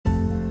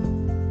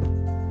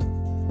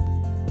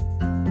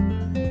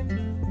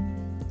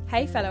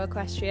Hey fellow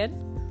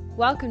equestrian,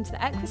 welcome to the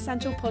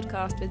Equicentral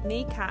podcast with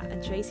me, Cat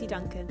and Tracey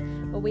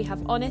Duncan, where we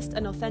have honest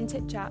and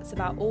authentic chats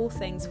about all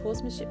things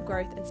horsemanship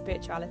growth and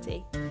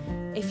spirituality.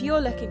 If you're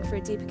looking for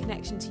a deeper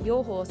connection to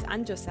your horse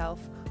and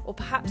yourself, or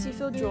perhaps you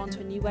feel drawn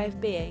to a new way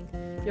of being,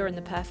 you're in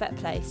the perfect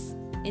place.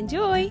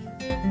 Enjoy!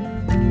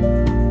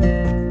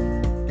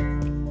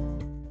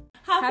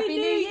 Happy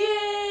New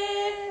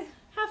Year!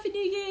 Happy New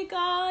Year,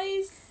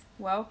 guys!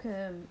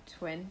 Welcome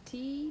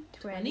 2023,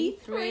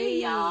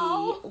 23,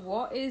 y'all.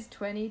 What is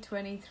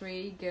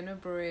 2023 gonna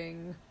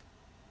bring?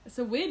 It's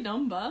a weird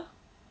number.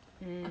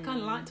 I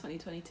kind of like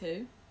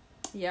 2022.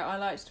 Yeah, I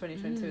liked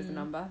 2022 as a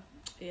number.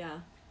 Yeah.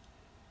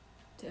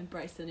 To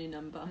embrace the new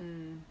number.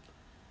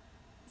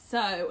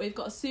 So, we've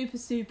got a super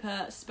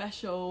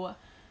special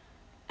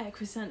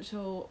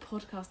Equicentral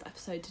podcast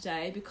episode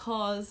today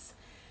because,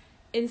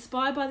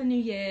 inspired by the new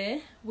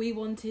year, we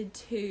wanted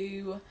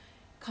to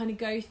kind of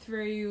go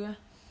through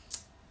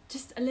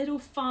just a little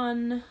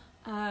fun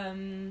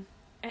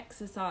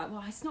exercise.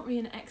 Well, it's not really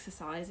an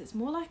exercise. It's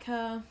more like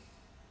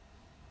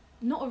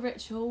not a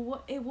ritual.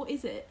 What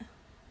is it?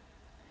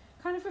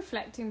 Kind of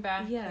reflecting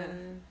back. Yeah.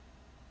 And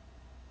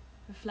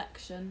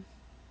reflection.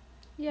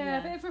 Yeah,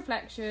 a bit of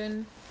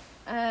reflection.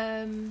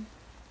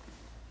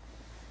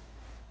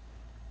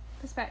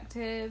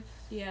 Perspective.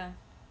 Yeah.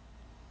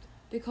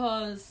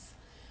 Because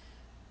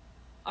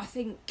I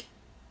think,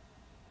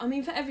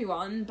 for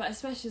everyone, but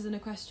especially as an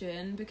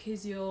equestrian,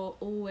 because you're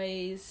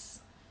always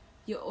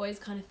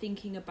kind of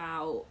thinking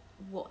about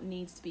what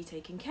needs to be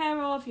taken care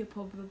of. You're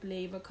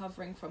probably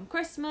recovering from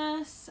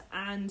Christmas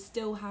and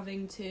still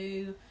having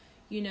to,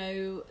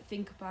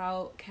 think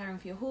about caring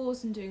for your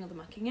horse and doing all the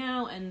mucking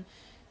out, and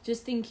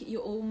just think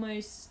you're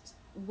almost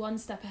one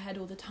step ahead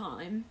all the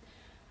time.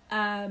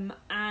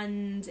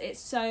 And it's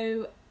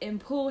so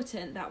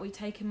important that we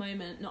take a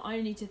moment not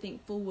only to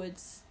think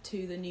forwards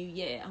to the new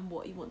year and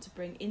what you want to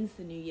bring into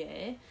the new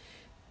year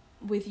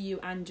with you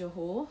and your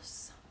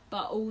horse,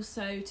 but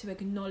also to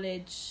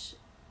acknowledge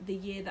the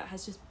year that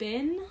has just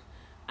been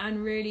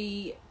and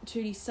really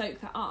truly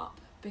soak that up,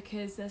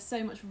 because there's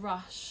so much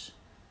rush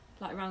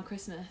like around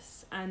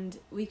Christmas, and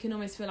we can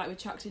almost feel like we're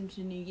chucked into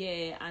the new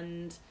year,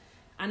 and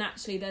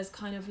actually there's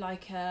kind of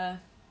like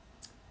a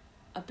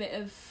bit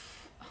of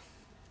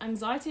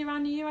anxiety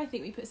around New Year. I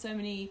think we put so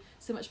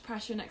much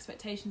pressure and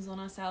expectations on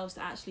ourselves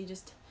that actually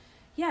just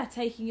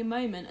taking a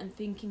moment and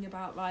thinking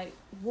about like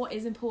what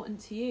is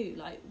important to you,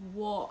 like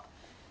what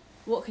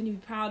can you be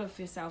proud of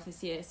for yourself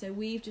this year. So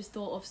we've just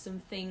thought of some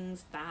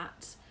things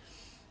that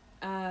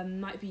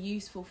might be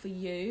useful for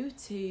you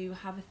to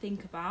have a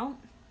think about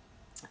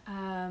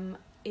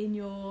in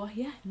your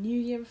New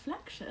Year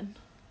reflection.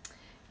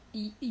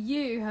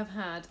 You have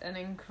had an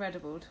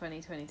incredible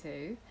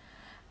 2022,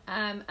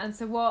 and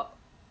so what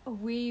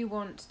we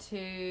want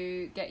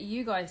to get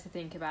you guys to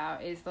think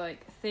about is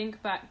like think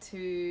back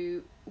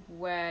to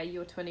where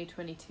your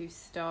 2022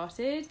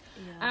 started,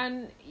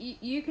 and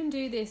you can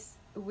do this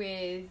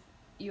with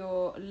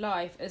your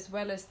life as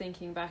well as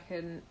thinking back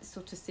and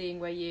sort of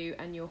seeing where you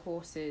and your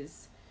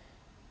horses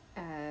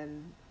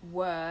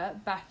were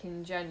back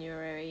in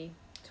January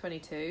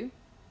 22,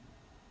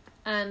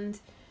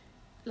 and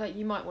like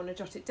you might want to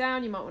jot it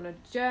down, you might want to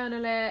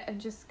journal it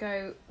and just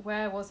go,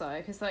 where was I?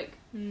 Because like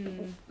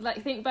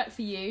think back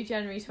for you,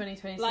 January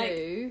 2022,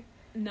 like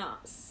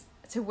nuts,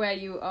 to where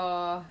you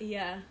are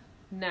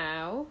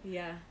now,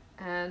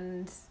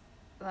 and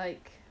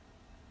like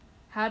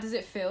how does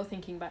it feel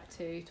thinking back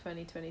to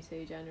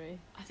 2022 January?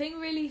 I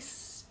think really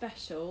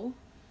special.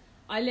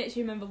 I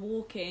literally remember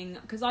walking,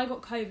 because I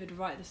got COVID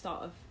right at the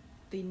start of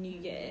the new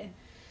year,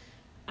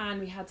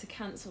 and we had to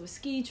cancel a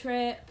ski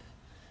trip.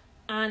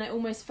 And it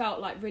almost felt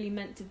like really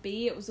meant to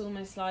be. It was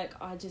almost like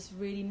I just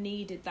really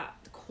needed that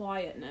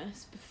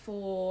quietness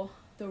before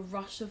the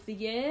rush of the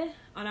year.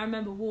 And I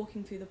remember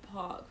walking through the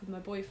park with my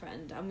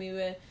boyfriend,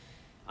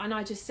 and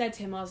I just said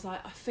to him, I was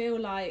like, I feel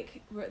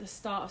like we're at the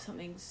start of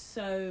something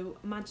so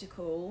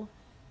magical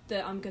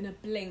that I'm going to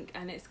blink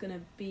and it's going to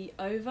be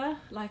over.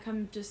 Like,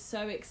 I'm just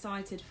so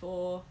excited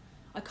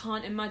I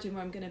can't imagine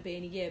where I'm going to be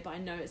in a year, but I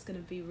know it's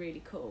going to be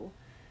really cool.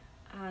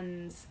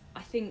 And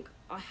I think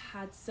I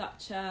had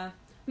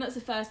that's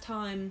the first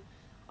time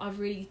I've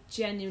really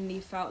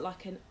genuinely felt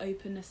like an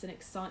openness and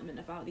excitement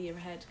about the year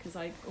ahead, because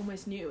I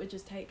almost knew it would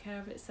just take care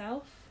of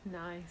itself.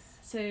 Nice.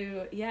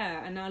 So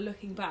and now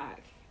looking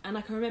back, and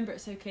I can remember it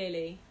so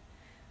clearly,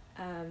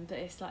 that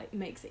it's like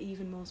makes it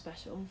even more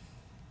special.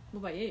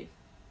 What about you?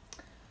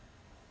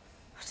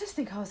 I just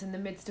think I was in the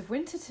midst of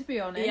winter, to be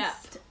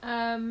honest.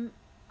 I'm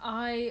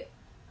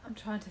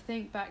trying to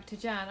think back to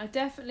Jan. I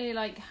definitely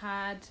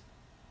had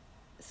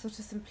sort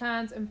of some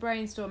plans and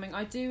brainstorming.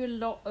 I do a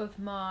lot of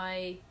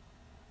my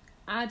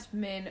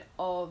admin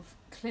of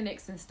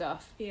clinics and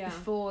stuff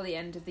before the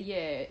end of the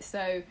year,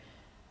 so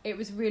it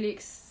was really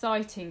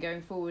exciting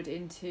going forward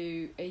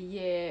into a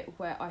year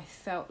where I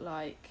felt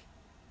like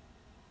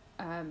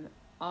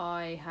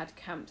I had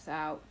camps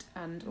out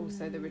and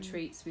also the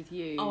retreats with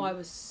you. I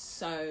was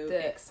so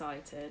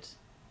excited.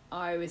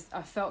 I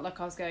felt like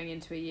I was going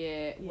into a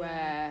year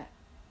where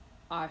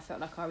I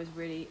felt like I was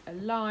really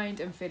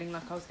aligned and feeling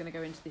like I was going to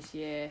go into this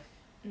year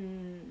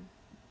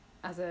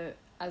as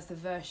the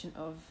version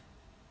of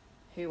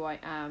who I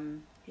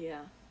am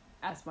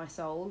as my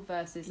soul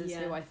versus as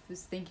who I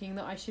was thinking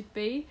that I should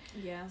be.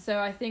 Yeah. So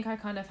I think I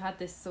kind of had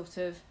this sort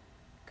of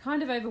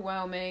kind of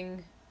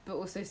overwhelming but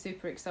also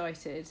super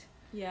excited.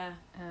 Yeah.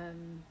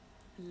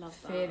 Love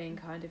that. Feeling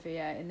kind of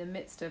in the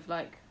midst of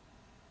like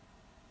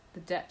the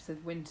depths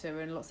of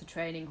winter and lots of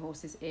training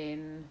horses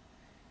in.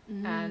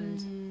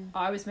 And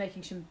I was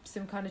making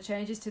some kind of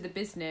changes to the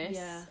business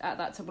at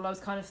that time. Well, I was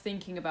kind of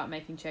thinking about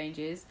making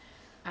changes,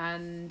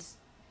 and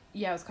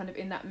I was kind of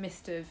in that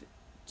mist of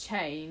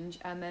change,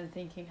 and then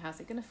thinking, how's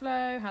it going to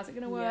flow? How's it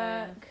going to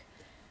work?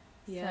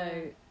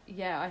 So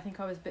I think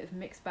I was a bit of a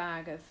mixed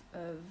bag of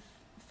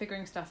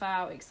figuring stuff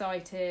out,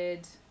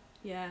 excited.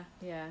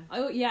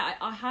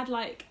 I had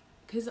like,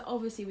 because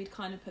obviously we'd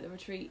kind of put the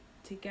retreat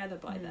together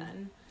by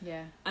then,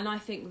 and I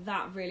think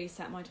that really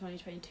set my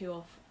 2022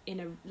 off in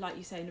a, like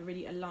you say, in a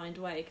really aligned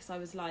way, because I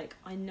was like,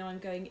 I know I'm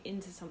going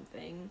into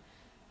something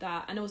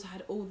that, and also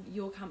had all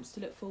your camps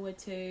to look forward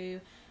to,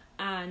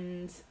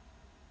 and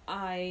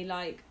I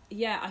like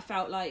I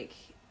felt like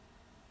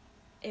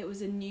it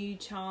was a new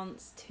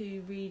chance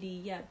to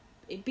really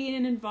be in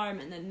an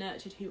environment that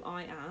nurtured who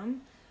I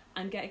am,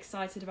 and get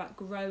excited about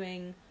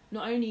growing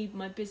not only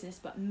my business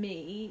but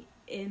me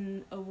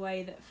in a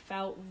way that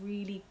felt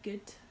really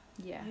good.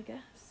 I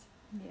guess.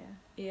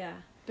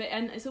 But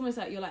and it's almost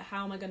like you're like,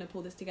 how am I going to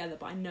pull this together?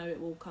 But I know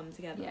it will come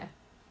together.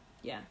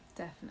 Yeah,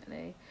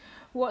 definitely.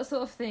 What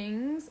sort of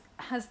things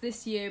has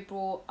this year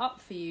brought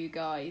up for you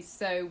guys?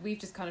 So we've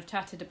just kind of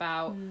chatted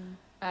about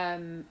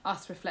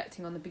us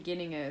reflecting on the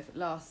beginning of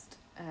last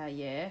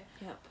year,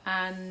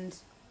 and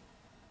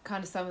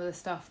kind of some of the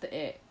stuff that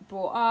it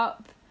brought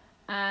up,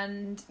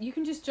 and you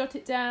can just jot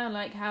it down,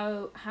 like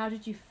how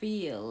did you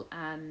feel,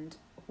 and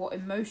what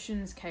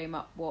emotions came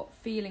up, what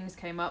feelings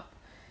came up.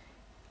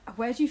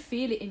 Where do you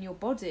feel it in your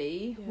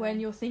body when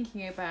you're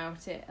thinking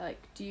about it?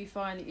 Like, do you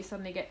find that you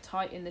suddenly get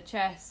tight in the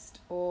chest,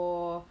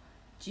 or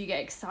do you get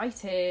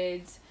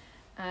excited,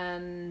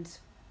 and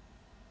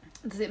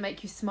does it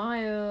make you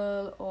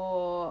smile,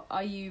 or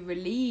are you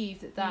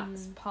relieved that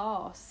that's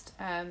past?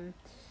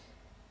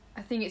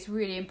 I think it's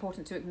really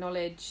important to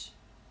acknowledge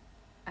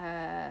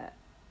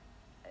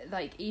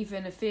like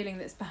even a feeling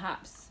that's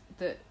perhaps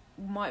that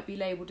might be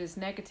labelled as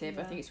negative.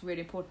 I think it's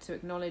really important to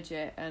acknowledge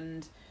it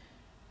and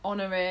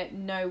honour it,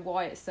 know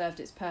why it served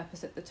its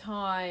purpose at the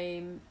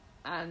time,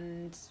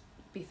 and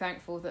be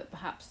thankful that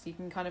perhaps you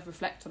can kind of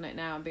reflect on it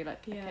now and be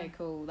like, okay,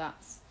 cool,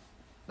 that's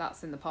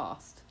in the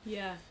past.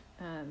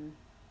 And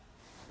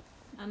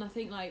I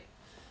think, like,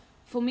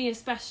 for me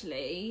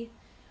especially,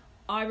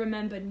 I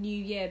remember New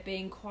Year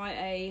being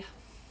there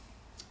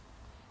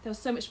was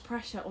so much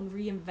pressure on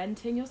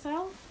reinventing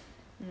yourself,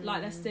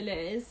 like there still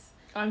is.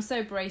 I'm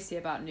so bracy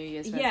about New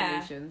Year's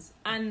resolutions.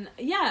 And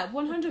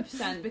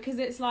 100%, because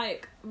it's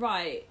like,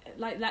 right,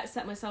 like, let's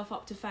set myself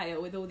up to fail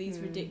with all these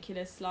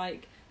ridiculous,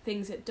 like,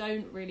 things that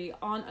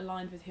aren't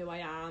aligned with who I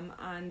am,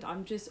 and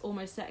I'm just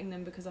almost setting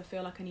them because I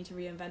feel like I need to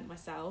reinvent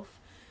myself.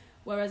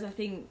 Whereas I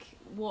think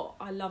what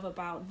I love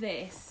about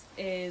this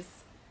is,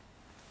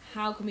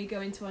 how can we go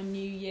into our new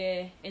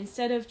year,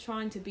 instead of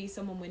trying to be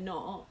someone we're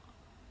not,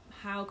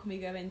 how can we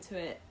go into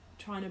it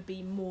trying to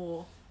be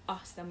more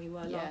us than we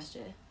were last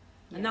year?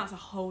 And that's a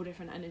whole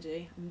different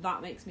energy, and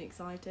that makes me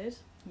excited.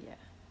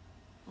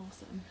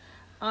 Awesome.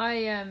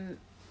 I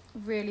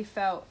really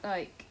felt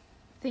like,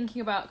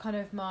 thinking about kind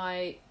of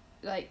my,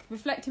 like,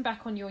 reflecting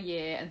back on your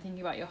year and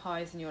thinking about your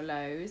highs and your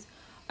lows,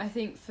 I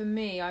think for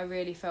me, I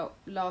really felt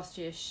last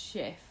year's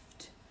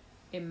shift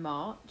in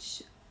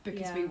March,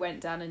 because we went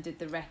down and did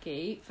the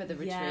recce for the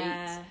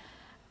retreat,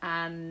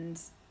 and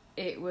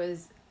it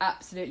was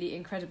absolutely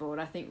incredible. And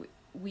I think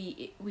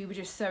we were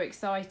just so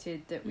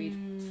excited that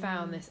we'd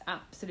found this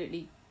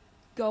absolutely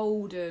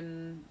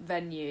golden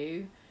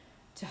venue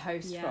to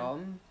host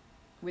from,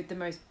 with the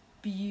most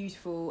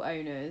beautiful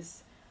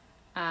owners,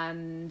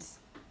 and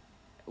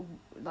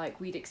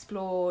like we'd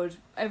explored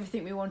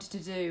everything we wanted to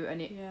do,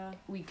 and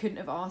we couldn't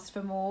have asked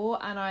for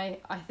more. And I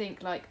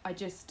think, like, I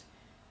just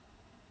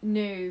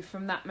knew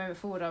from that moment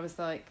forward, I was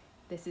like,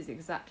 this is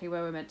exactly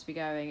where we're meant to be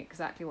going,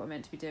 exactly what we're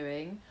meant to be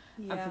doing.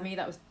 And for me,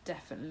 that was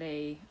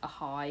definitely a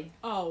high.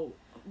 Oh,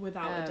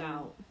 without a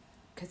doubt.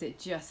 Because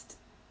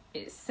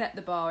it set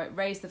the bar, it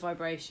raised the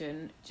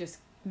vibration, just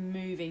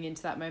moving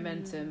into that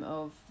momentum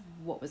of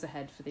what was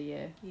ahead for the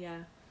year.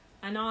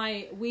 And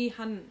we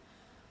hadn't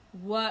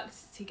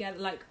worked together,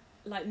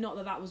 like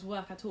not that was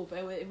work at all, but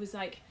it was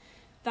like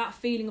that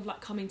feeling of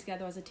like coming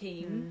together as a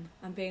team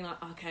and being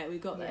like, okay, we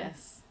got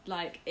this,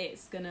 like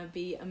it's gonna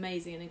be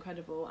amazing and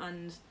incredible.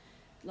 And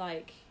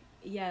like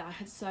I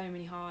had so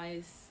many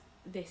highs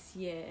this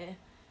year,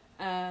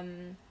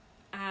 and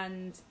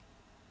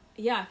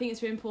I think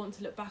it's really important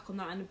to look back on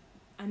that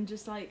and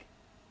just like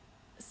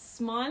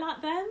smile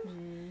at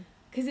them,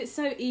 because it's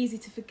so easy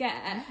to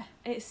forget.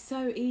 It's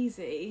so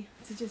easy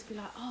to just be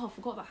like, oh, I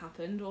forgot that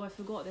happened, or I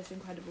forgot this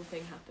incredible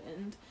thing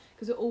happened,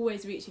 because we're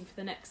always reaching for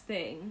the next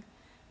thing.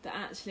 that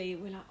actually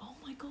we're like, oh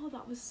my god,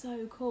 that was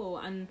so cool.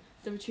 And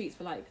the retreats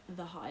were like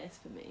the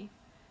highest for me.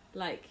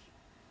 Like,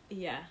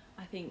 yeah,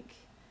 I think,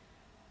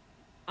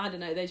 I don't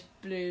know, they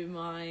just blew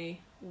my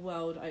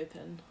world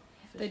open.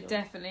 They sure.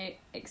 Definitely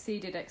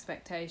exceeded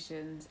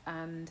expectations,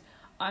 and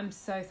I'm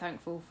so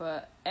thankful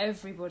for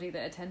everybody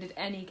that attended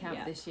any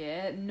camp this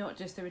year, not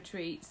just the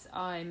retreats.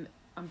 I'm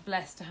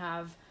blessed to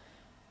have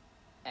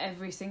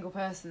every single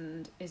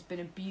person has been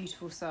a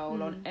beautiful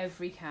soul on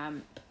every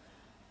camp.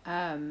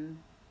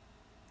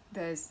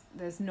 There's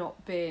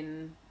not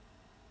been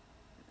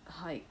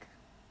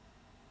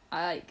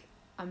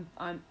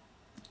I'm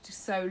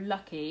just so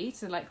lucky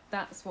to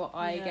that's what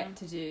I get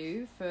to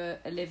do for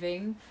a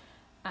living.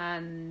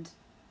 And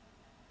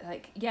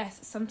yes,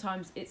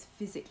 sometimes it's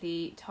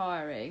physically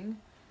tiring,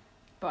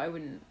 but I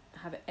wouldn't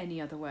have it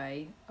any other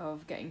way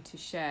of getting to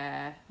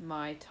share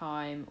my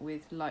time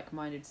with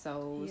like-minded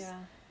souls.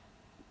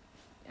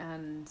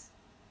 And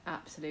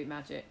absolute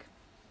magic.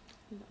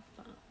 Love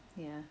that.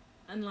 Yeah.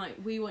 And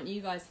we want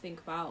you guys to think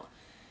about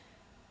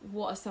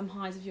what are some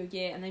highs of your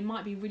year, and they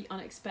might be really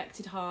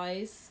unexpected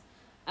highs.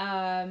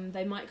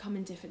 They might come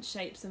in different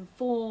shapes and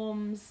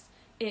forms.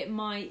 It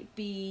might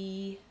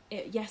be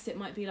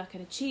like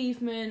an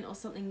achievement or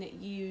something that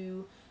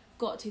you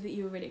got to that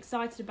you were really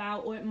excited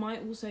about, or it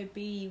might also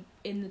be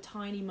in the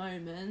tiny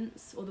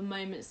moments, or the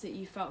moments that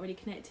you felt really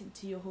connected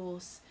to your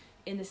horse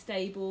in the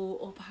stable,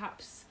 or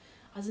perhaps,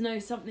 I don't know,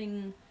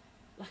 something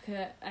like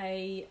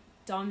a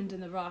diamond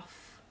in the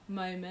rough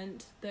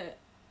moment that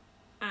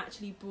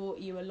actually brought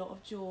you a lot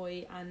of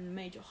joy and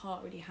made your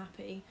heart really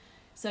happy.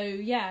 So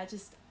yeah,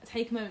 just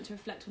take a moment to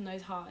reflect on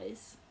those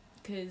highs,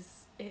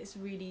 because it's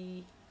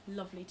really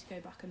lovely to go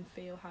back and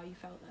feel how you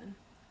felt then.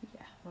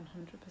 Yeah,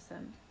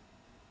 100%.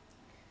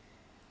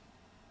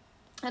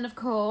 And of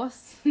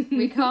course,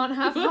 we can't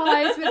have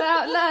highs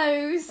without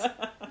lows.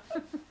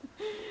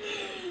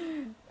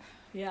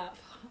 Yeah,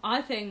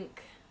 I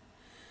think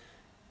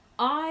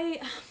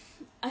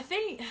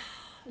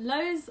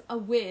lows are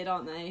weird,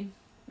 aren't they?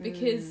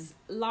 Because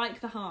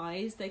like the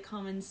highs, they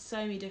come in so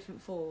many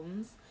different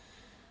forms,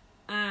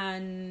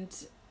 and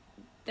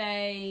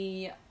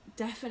they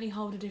definitely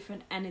hold a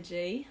different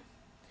energy,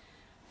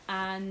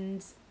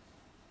 and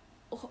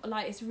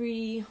it's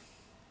really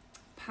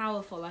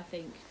powerful, I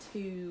think,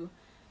 to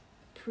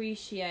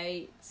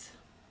appreciate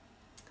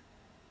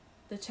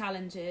the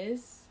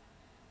challenges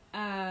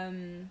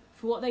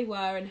for what they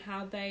were and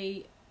how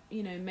they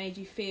made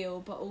you feel,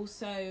 but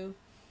also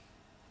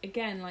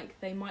again,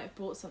 they might have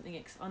brought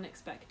something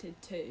unexpected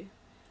too.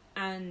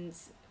 And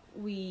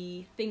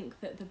we think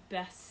that the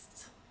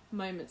best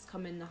moments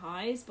come in the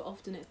highs, but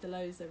often it's the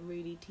lows that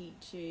really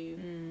teach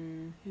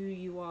you who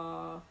you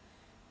are,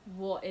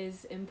 what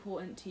is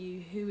important to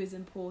you, who is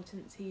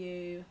important to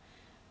you,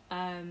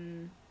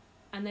 and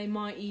they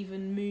might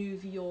even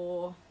move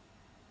your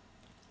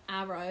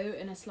arrow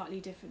in a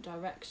slightly different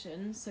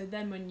direction. So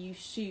then when you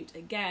shoot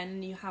again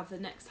and you have the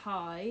next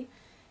high,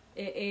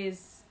 it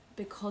is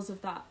because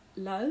of that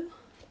low.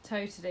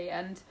 Totally.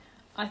 And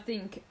I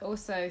think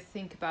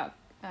about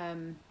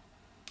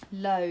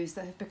lows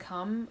that have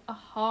become a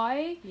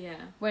high. Yeah.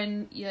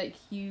 When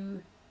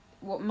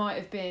what might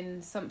have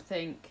been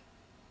something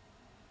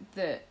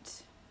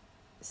that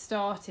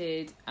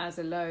started as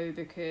a low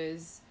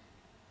because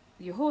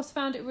your horse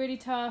found it really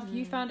tough,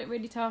 you found it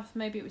really tough,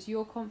 maybe it was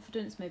your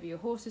confidence, maybe your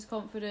horse's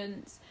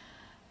confidence,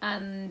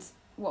 and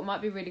what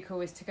might be really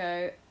cool is to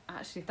go,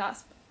 actually,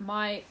 that's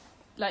my,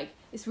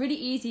 it's really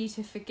easy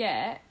to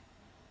forget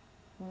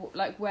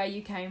where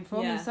you came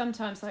from. And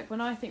sometimes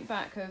when I think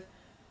back of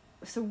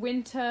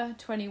winter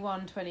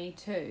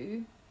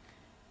 21-22,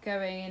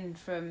 going in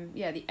from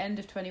the end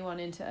of 21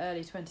 into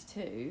early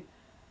 22,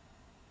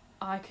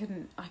 I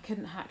couldn't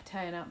hack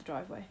Tayan out the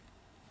driveway.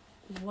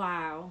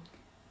 Wow.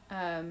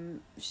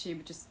 She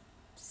would just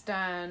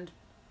stand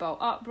bolt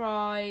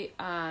upright.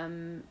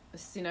 I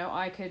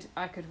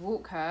could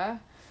walk her,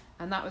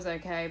 and that was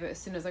okay. But as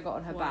soon as I got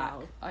on her back,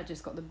 I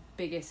just got the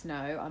biggest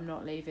no. I'm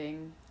not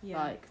leaving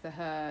the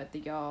herd, the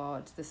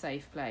yard, the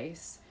safe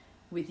place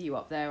with you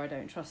up there. I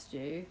don't trust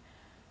you.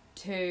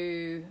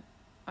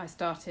 I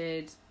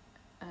started.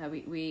 I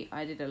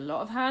did a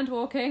lot of hand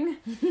walking,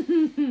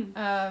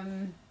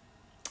 and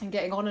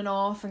getting on and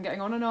off,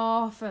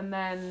 and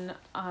then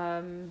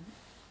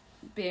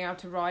being able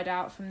to ride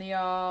out from the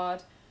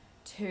yard,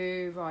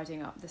 to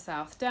riding up the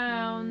South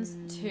Downs,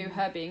 to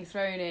her being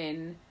thrown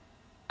in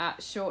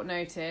at short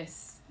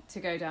notice to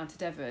go down to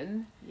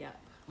Devon.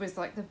 Was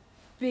the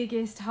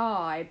biggest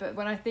high. But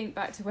when I think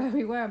back to where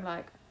we were, I'm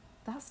like,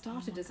 that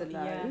started as a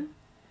low.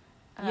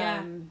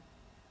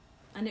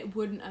 And it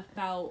wouldn't have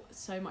felt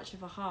so much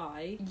of a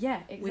high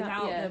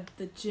without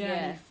the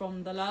journey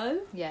from the low.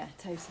 Yeah,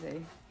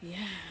 totally.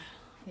 Yeah.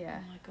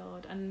 Oh my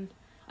God. And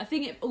I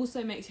think it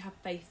also makes you have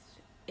faith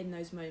in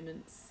those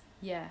moments.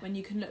 Yeah. When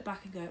you can look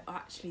back and go, oh,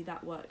 actually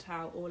that worked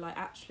out, or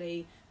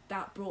actually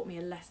that brought me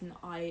a lesson that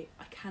I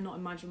cannot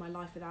imagine my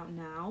life without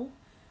now,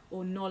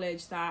 or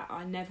knowledge that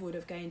I never would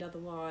have gained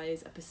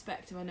otherwise, a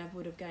perspective I never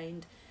would have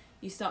gained.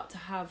 You start to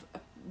have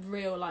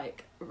real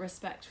like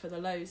respect for the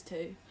lows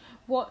too.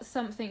 What's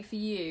something for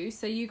you,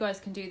 so you guys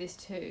can do this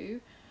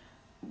too,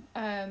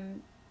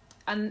 and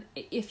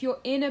if you're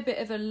in a bit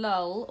of a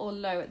lull or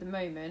low at the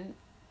moment,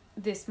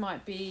 this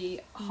might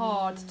be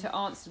hard to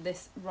answer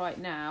this right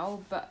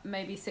now, but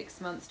maybe 6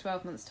 months,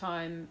 12 months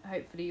time,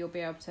 hopefully you'll be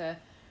able to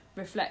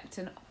reflect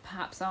and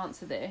perhaps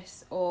answer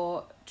this,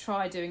 or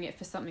try doing it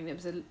for something that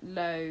was a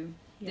low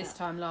this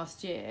time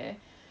last year.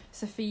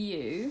 So for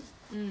you,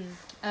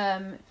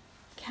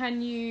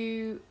 can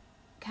you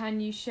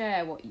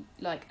share what,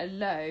 like, a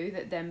low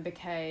that then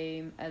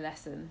became a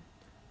lesson?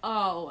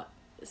 Oh,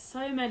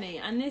 so many.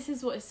 And this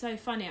is what is so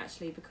funny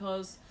actually,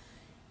 because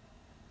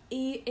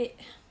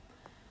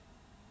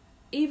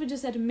even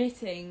just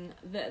admitting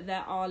that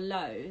there are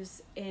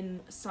lows in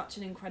such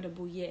an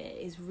incredible year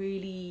is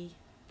really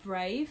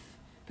brave,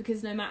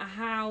 because no matter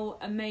how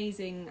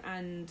amazing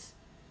and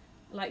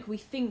like we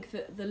think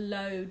that the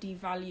low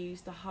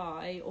devalues the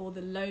high, or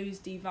the lows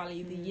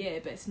devalue the year,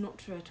 but it's not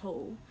true at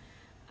all.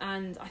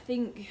 And I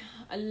think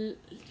I'm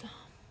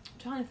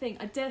trying to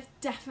think, I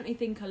definitely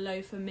think a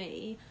low for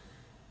me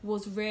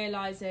was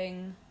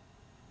realising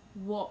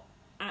what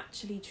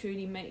actually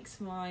truly makes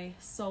my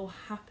soul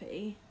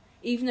happy.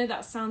 Even though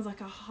that sounds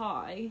like a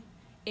high,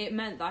 it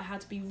meant that I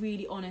had to be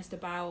really honest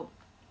about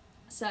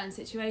certain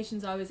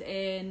situations I was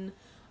in,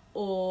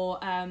 or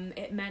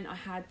it meant I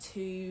had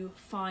to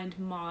find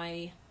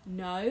my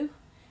no,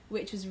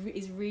 which is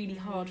really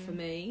hard for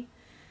me.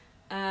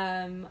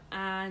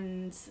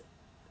 And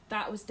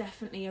that was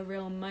definitely a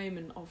real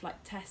moment of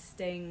like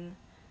testing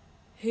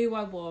who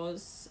I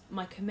was,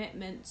 my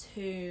commitment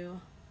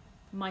to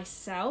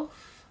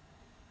myself.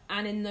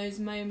 And in those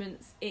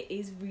moments, it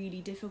is really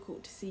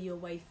difficult to see your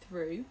way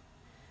through,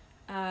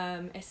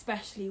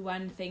 especially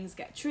when things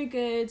get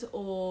triggered,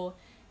 or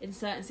in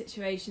certain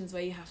situations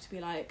where you have to be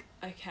like,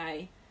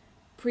 okay,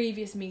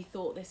 previous me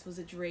thought this was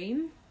a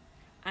dream,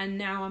 and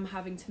now I'm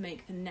having to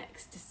make the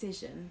next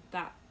decision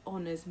that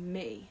honours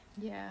me.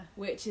 Yeah.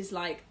 Which is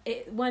like,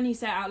 when you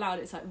say it out loud,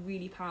 it's like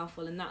really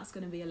powerful, and that's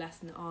going to be a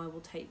lesson that I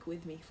will take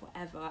with me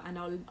forever, and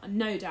I'll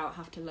no doubt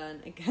have to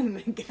learn again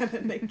and again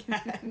and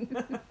again.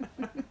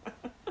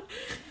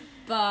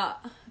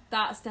 But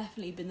that's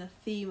definitely been the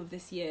theme of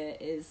this year,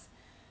 is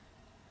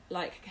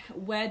like,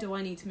 where do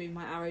I need to move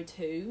my arrow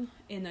to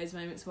in those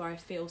moments where I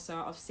feel so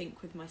out of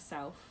sync with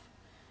myself,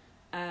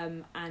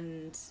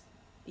 and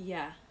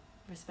yeah,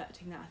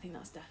 respecting that. I think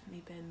that's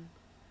definitely been,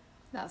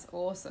 that's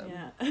awesome.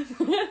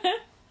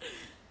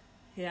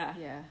 Yeah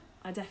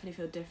I definitely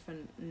feel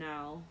different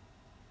now,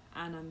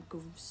 and I'm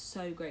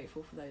so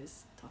grateful for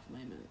those tough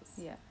moments.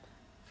 Yeah,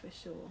 for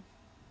sure.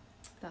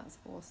 That's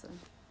awesome.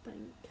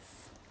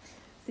 Thanks.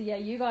 So yeah,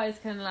 you guys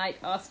can like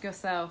ask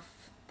yourself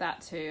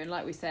that too, and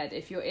like we said,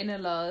 if you're in a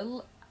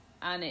lull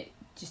and it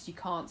just, you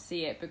can't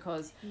see it,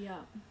 because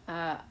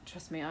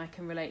trust me, I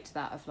can relate to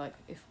that, of like,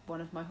 if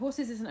one of my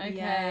horses isn't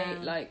okay,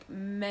 like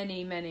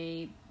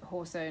many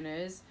horse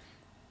owners,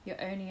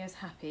 you're only as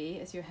happy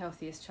as your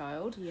healthiest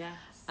child. Yes.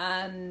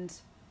 And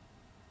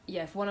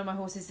yeah, if one of my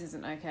horses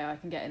isn't okay, I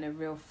can get in a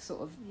real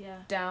sort of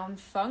down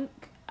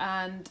funk,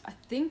 and I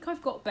think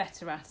I've got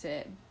better at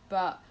it,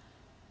 but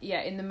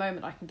yeah, in the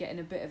moment I can get in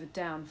a bit of a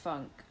down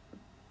funk,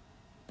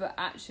 but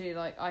actually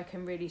like I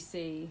can really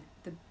see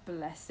the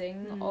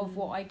blessing of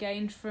what I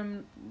gained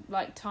from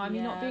like Timey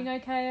not being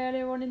okay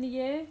earlier on in the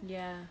year.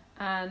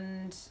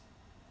 And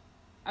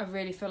I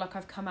really feel like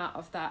I've come out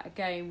of that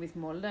again with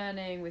more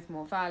learning, with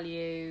more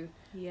value.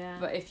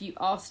 But if you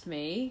asked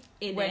me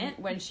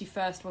when she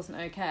first wasn't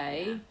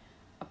okay,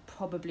 I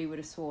probably would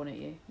have sworn at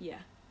you.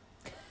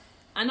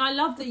 And I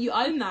love that you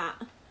own that,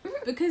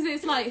 because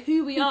it's like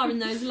who we are in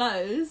those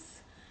lows.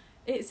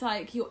 It's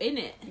like you're in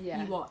it.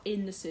 You are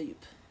in the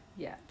soup.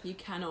 You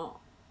cannot.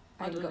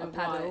 I ain't got a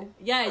paddle. Why.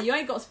 Yeah, you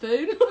ain't got a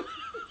spoon.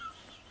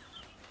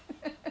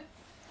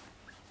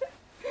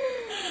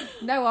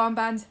 No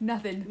armbands,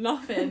 nothing.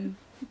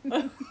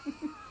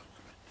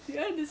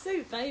 You're in the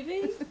soup,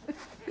 baby.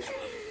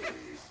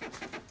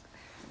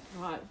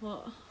 Right,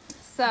 what?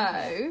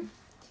 So,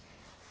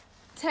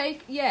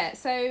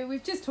 so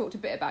we've just talked a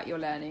bit about your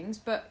learnings,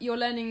 but your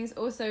learnings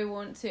also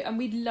want to, and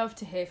we'd love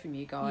to hear from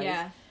you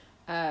guys.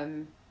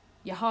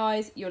 Your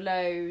highs, your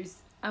lows,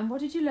 and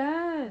what did you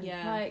learn?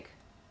 Like,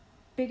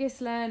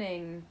 biggest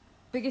learning,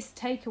 biggest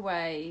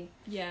takeaway.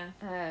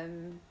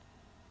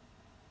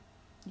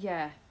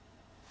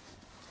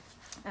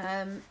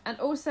 And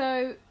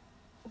also,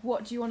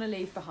 what do you want to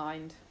leave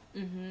behind?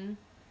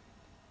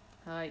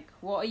 Like,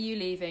 what are you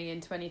leaving in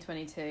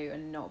 2022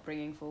 and not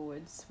bringing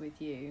forwards with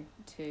you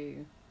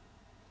to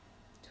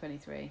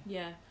 23?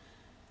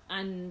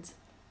 And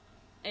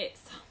it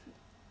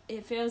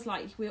feels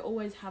like we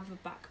always have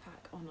a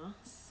backpack on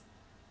us,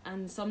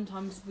 and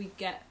sometimes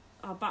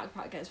our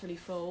backpack gets really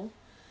full,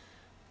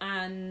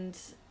 and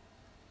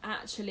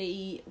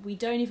actually we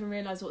don't even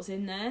realise what's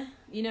in there,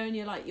 you know, and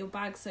you're like, your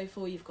bag's so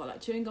full, you've got like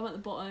chewing gum at the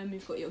bottom,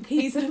 you've got your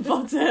keys at the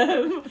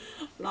bottom,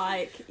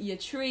 like your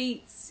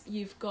treats,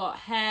 you've got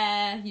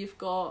hair, you've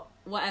got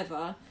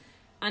whatever,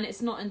 and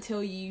it's not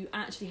until you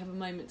actually have a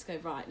moment to go,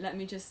 right, let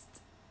me just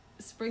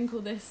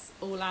sprinkle this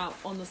all out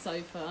on the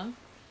sofa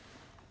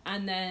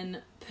and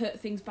then put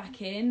things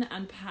back in,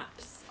 and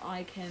perhaps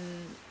I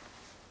can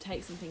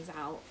take some things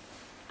out,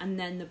 and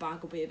then the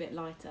bag will be a bit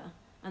lighter.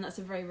 And that's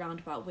a very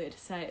roundabout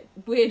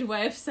weird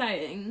way of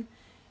saying,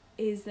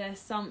 is there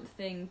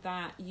something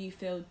that you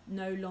feel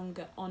no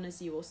longer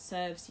honours you or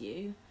serves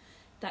you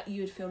that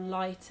you would feel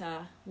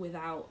lighter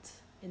without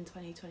in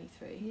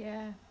 2023?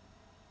 Yeah.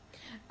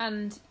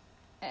 And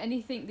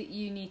anything that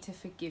you need to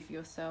forgive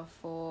yourself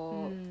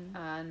for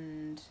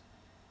and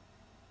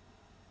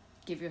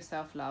give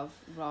yourself love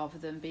rather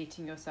than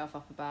beating yourself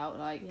up about,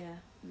 like,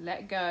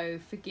 let go,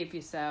 forgive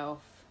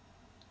yourself,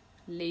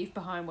 leave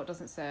behind what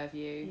doesn't serve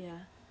you,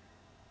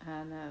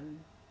 and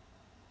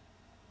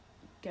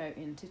go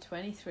into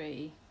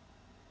 23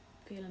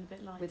 feeling a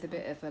bit lighter, with a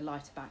bit of a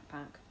lighter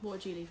backpack. What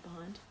would you leave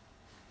behind?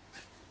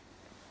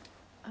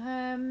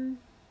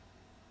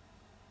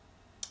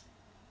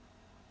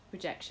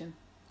 Rejection.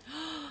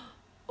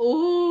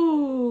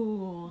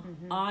 Oh,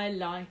 I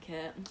like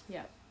it.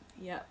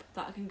 Yep,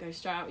 that can go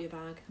straight out your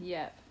bag.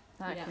 Yep,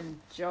 that can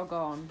jog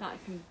on.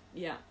 That can,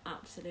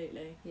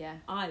 absolutely. Yeah.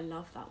 I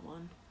love that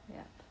one.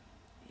 Yep.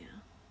 Yeah,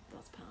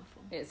 that's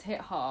powerful. It's hit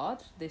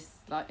hard, in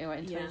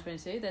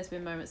 2022. There's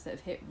been moments that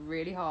have hit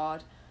really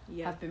hard,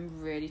 have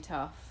been really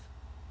tough.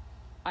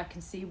 I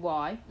can see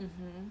why,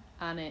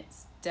 and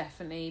it's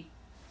definitely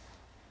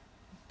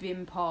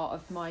been part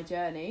of my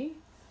journey,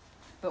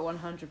 but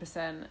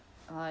 100%,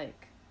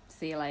 like,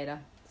 see you later.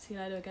 See you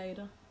later,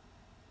 Gator.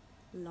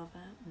 Love it.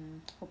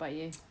 What about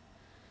you?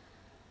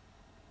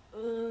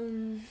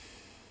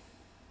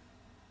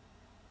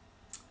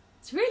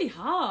 It's really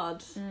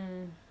hard.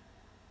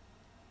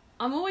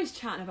 I'm always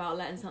chatting about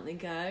letting something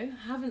go. I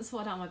haven't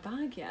sorted out my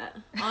bag yet.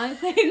 I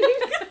think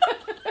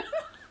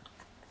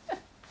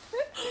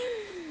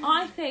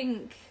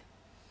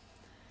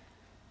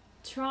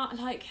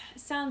it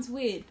sounds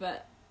weird,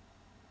 but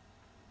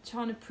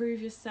trying to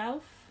prove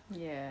yourself.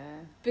 Yeah.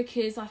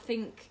 Because I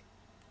think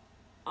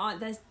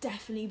there's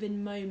definitely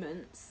been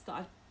moments that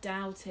I've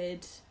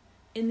doubted,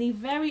 in the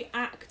very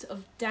act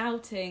of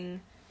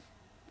doubting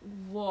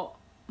what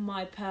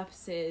my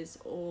purpose is,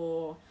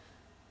 or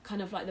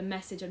kind of like the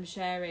message I'm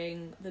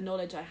sharing, the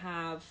knowledge I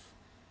have.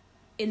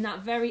 In that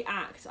very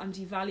act, I'm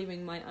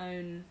devaluing my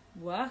own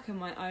work and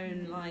my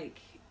own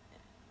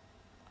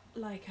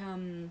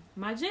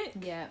magic.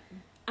 Yeah.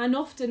 And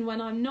often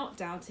when I'm not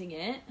doubting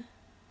it,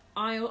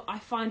 I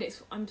find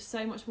I'm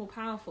so much more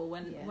powerful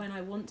when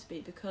I want to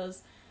be,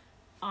 because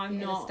I'm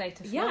not in a state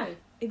of flow. Yeah,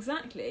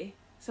 exactly.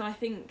 So I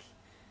think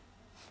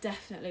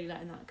definitely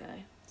letting that go.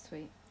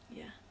 Sweet.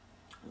 Yeah,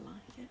 I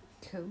like it.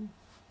 Cool.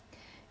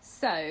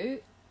 So,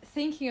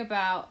 thinking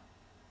about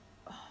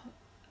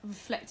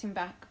reflecting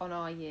back on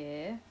our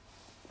year,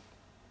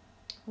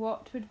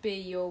 what would be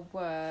your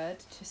word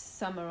to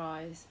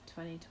summarise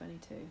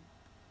 2022?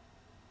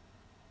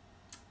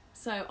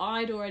 So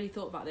I'd already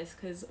thought about this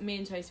because me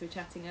and Tracy were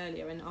chatting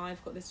earlier, and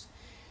I've got this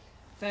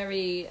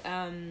very...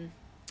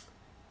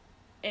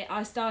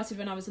 I started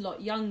when I was a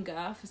lot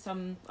younger for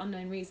some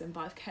unknown reason,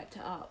 but I've kept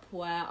it up,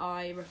 where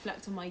I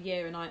reflect on my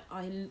year and I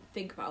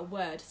think about a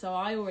word. So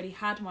I already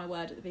had my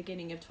word at the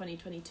beginning of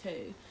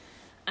 2022,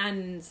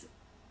 and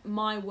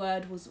my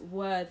word was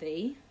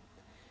worthy,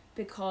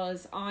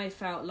 because I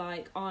felt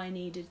like I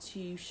needed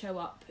to show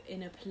up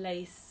in a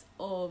place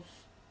of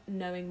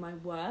knowing my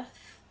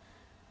worth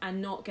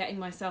and not getting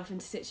myself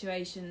into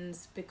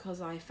situations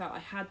because I felt I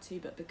had to,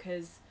 but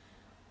because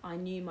I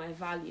knew my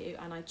value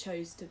and I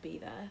chose to be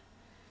there.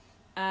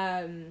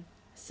 And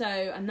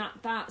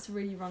that's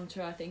really rung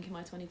true, I think, in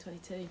my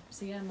 2022.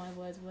 So yeah, my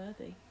word's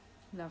worthy.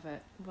 Love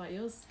it. What about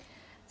yours?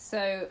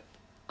 So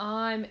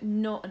I'm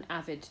not an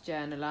avid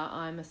journaler.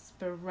 I'm a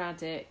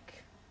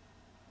sporadic,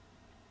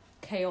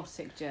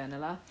 chaotic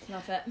journaler.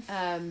 Love it.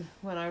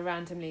 When I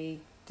randomly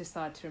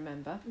decide to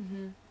remember.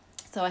 Mm-hmm.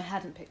 So I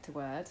hadn't picked a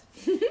word.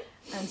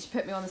 And she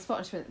put me on the spot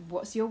and she went,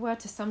 what's your word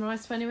to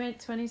summarise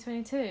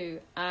 2022?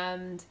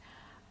 And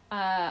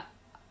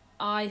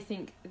I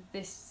think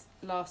this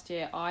last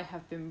year I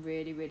have been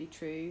really, really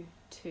true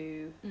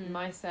to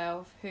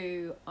myself,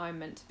 who I'm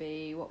meant to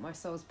be, what my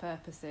soul's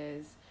purpose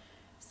is.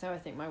 So I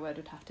think my word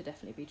would have to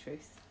definitely be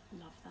truth.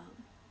 Love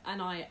that.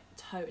 And I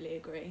totally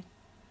agree.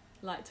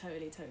 Like,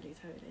 totally.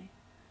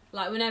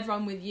 Like, whenever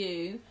I'm with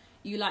you,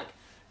 you, like,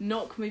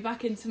 knock me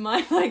back into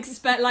my, like,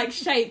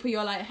 shape where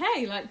you're like,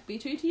 hey, like, be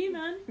true to you,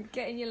 man.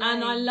 Get in your lane.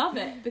 And I love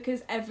it,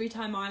 because every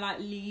time I, like,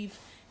 leave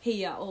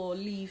here or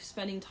leave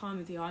spending time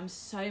with you, I'm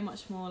so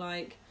much more,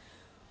 like,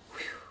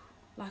 whew,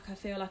 like, I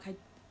feel like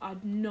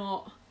I'm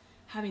not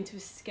having to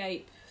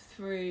escape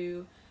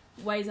through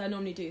ways I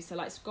normally do. So,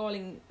 like,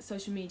 scrolling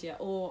social media,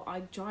 or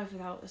I drive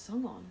without a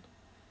song on.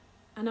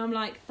 And I'm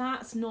like,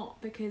 that's not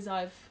because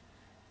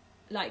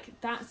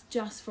that's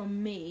just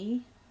from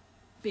me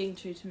being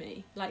true to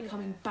me, like,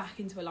 coming back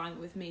into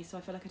alignment with me, so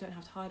I feel like I don't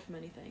have to hide from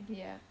anything.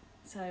 Yeah.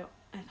 So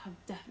I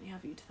definitely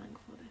have you to thank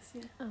for this,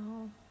 yeah.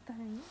 Oh,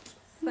 thanks.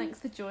 Thanks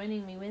for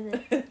joining me with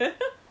it.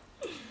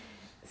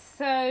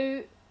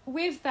 So,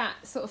 with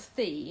that sort of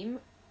theme,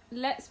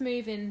 let's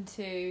move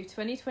into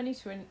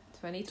 2022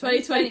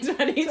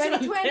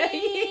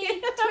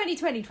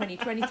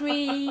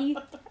 2023.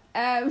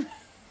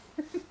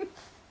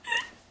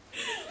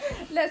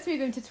 Let's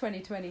move into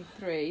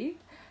 2023.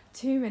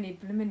 Too many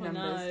blooming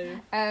numbers.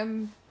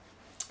 No.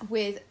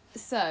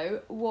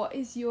 So, what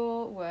is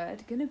your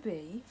word going to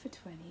be for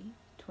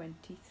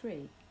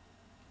 2023?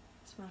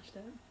 Smashed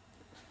it.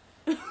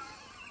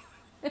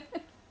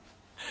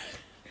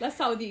 Let's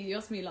start with you. You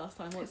asked me last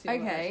time. What's your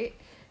word? Okay,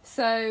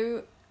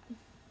 so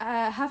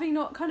having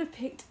not kind of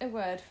picked a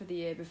word for the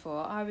year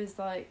before, I was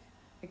like,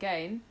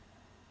 again,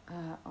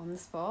 on the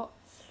spot.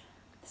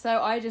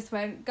 So I just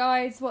went,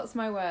 guys, what's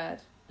my word?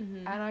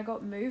 Mm-hmm. And I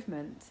got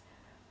movement,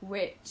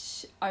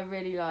 which I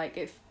really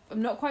like.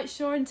 I'm not quite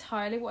sure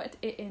entirely what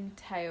it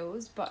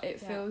entails, but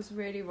it feels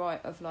really right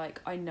of like,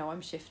 I know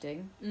I'm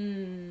shifting.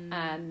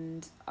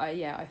 And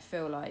I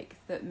feel like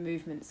that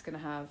movement's going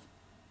to have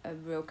a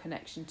real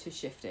connection to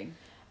shifting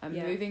and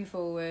moving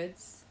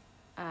forwards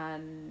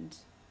and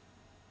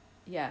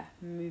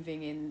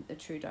moving in a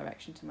true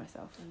direction to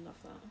myself. I love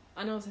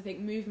that. And I also think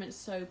movement's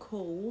so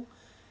cool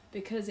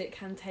because it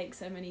can take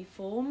so many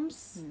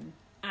forms.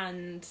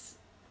 And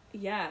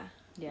like,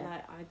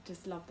 I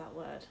just love that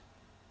word.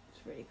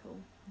 It's really cool.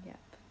 Yep.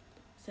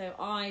 So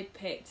I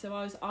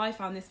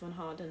found this one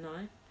hard,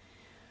 didn't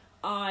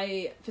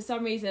I? For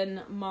some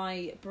reason,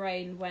 my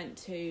brain went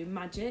to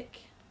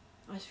magic.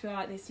 I just feel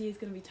like this year's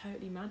going to be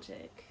totally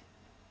magic.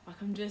 Like,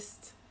 I'm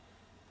just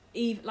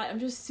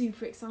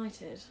super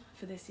excited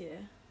for this year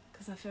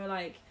because I feel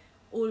like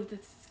all of the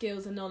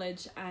skills and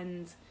knowledge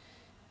and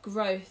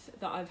growth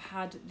that I've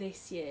had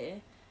this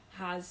year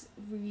has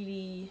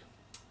really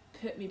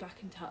put me back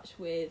in touch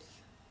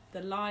with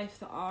the life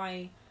that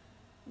I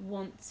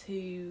want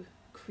to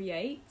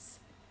create,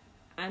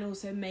 and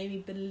also made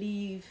me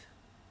believe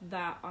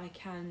that I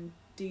can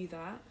do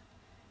that,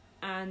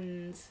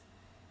 and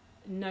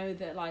know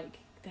that like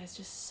there's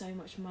just so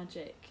much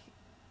magic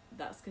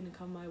that's going to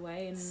come my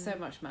way. And so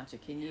much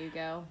magic in you,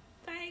 girl.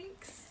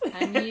 Thanks.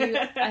 And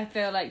I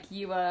feel like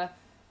you are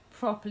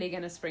properly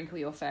going to sprinkle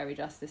your fairy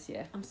dust this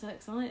year. I'm so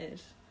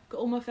excited. Got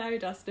all my fairy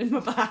dust in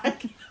my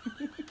bag.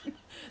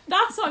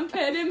 That's what I'm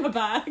putting in my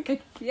bag.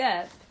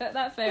 Yeah, put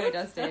that fairy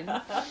dust in.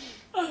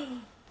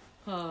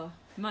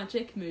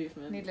 Magic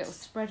movement. Need a little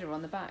spreader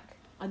on the back.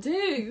 I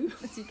do.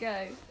 As you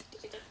go.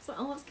 It's like,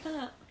 oh, that's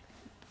Cat.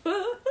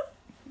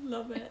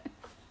 Love it.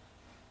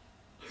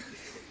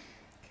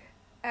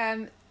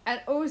 And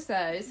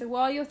also, so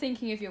while you're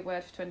thinking of your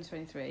word for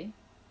 2023,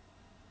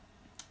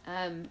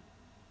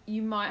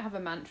 you might have a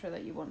mantra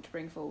that you want to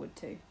bring forward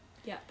too.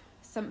 Yep.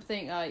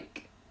 Something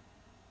like,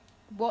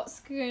 what's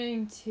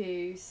going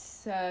to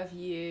serve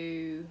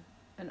you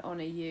and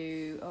honour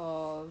you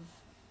of,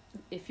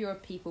 if you're a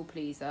people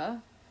pleaser,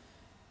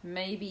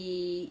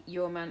 maybe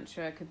your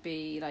mantra could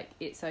be like,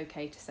 it's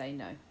okay to say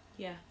no.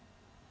 Yeah.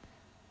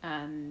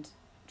 And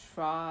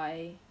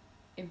try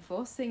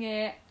enforcing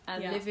it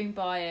and living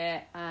by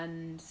it,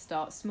 and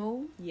start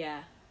small.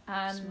 Yeah.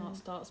 And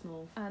start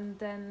small. And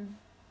then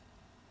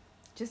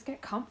just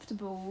get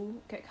comfortable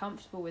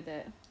with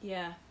it.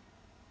 Yeah.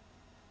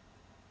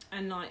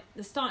 And like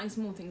the starting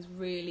small thing's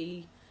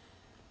really,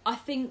 I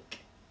think,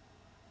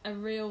 a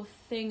real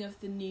thing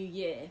of the new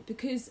year,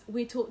 because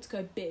we're taught to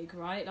go big,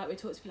 right? Like we're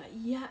taught to be like,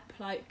 yep,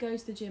 like go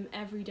to the gym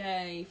every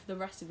day for the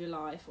rest of your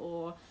life,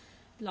 or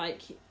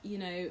like, you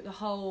know, the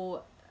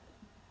whole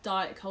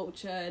diet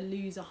culture,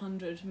 lose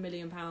 100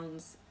 million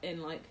pounds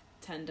in like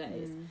 10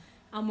 days.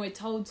 And we're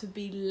told to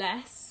be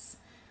less,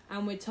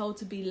 and we're told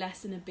to be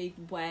less in a big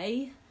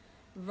way,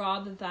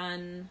 rather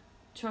than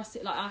trust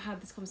it. Like I had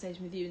this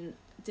conversation with you,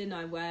 didn't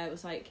I, where it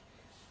was like,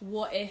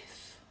 what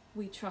if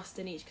we trust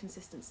in each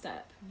consistent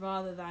step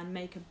rather than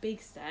make a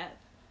big step,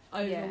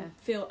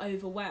 feel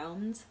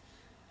overwhelmed,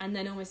 and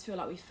then almost feel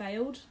like we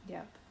failed.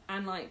 Yep.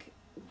 And like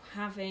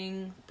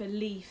having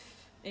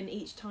belief in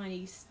each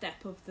tiny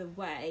step of the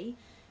way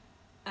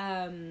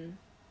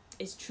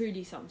is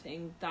truly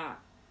something that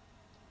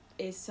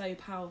is so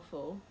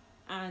powerful.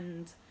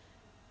 And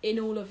in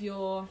all of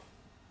your,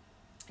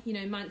 you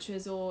know,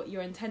 mantras or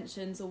your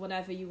intentions or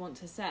whatever you want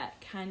to set,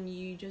 can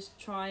you just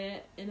try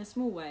it in a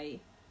small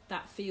way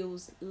that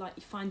feels like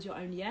you find your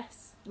own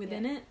yes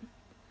within it?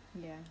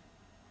 Yeah.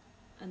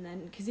 And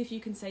then, because if you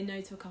can say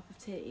no to a cup of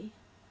tea,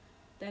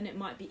 then it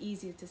might be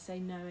easier to say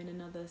no in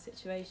another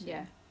situation.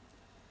 Yeah.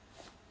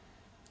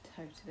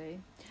 Totally.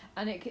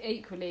 And it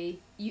equally,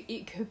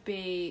 it could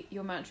be,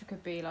 your mantra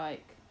could be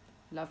like,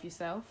 love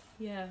yourself.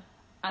 Yeah.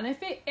 And if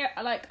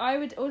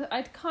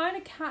I'd kind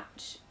of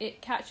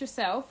catch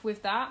yourself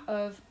with that,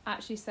 of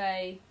actually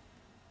say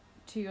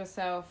to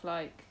yourself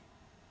like,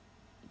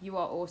 you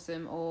are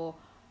awesome, or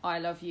I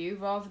love you,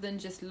 rather than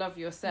just love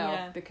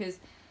yourself, because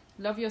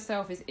love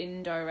yourself is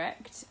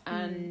indirect,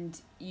 and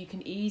you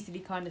can easily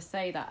kind of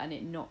say that and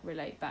it not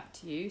relate back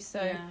to you.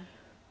 So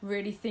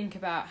really think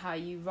about how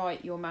you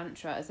write your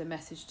mantra as a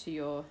message to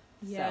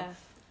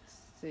yourself,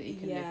 so that you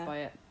can live by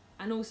it.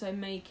 And also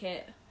make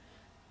it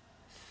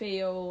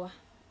feel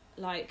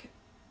like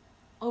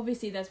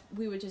obviously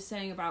we were just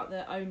saying about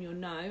the own your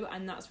no,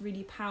 and that's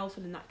really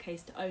powerful in that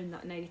case to own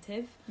that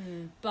negative.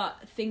 But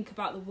think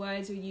about the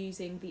words you're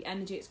using, the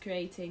energy it's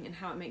creating, and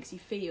how it makes you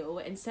feel.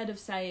 Instead of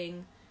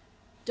saying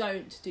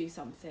don't do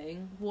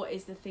something, what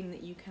is the thing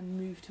that you can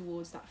move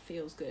towards that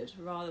feels good,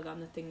 rather than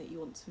the thing that you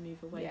want to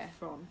move away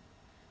from,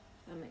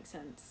 if that makes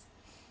sense.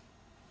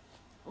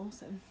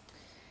 Awesome.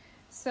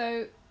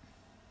 So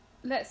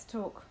let's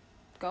talk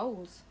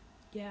goals.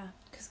 Yeah.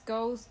 Because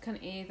goals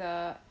can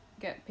either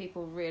get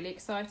people really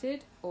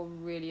excited or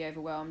really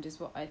overwhelmed, is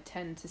what I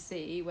tend to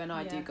see when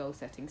I do goal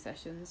setting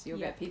sessions. You'll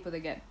get people that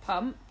get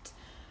pumped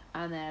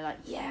and they're like,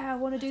 yeah, I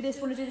want to do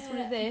this, want to do this, want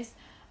to do this.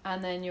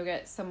 And then you'll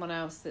get someone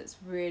else that's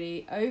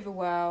really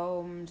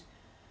overwhelmed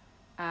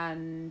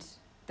and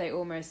they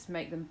almost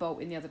make them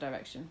bolt in the other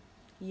direction.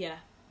 Yeah.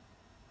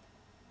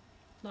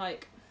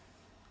 Like,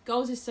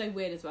 goals is so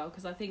weird as well,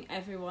 because I think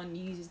everyone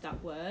uses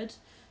that word,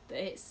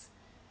 that it's,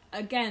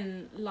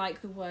 again,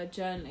 like the word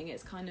journaling,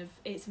 it's kind of,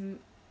 it's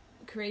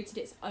created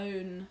its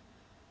own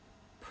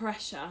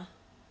pressure.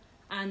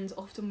 And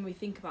often when we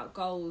think about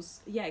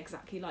goals, yeah,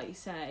 exactly like you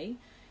say,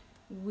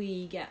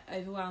 we get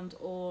overwhelmed,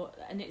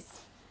 and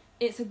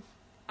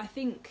I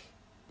think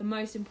the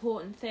most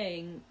important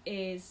thing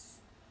is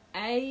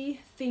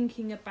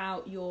thinking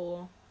about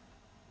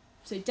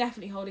so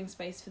definitely holding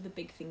space for the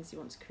big things you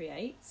want to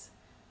create,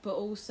 but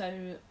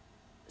also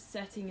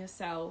setting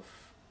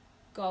yourself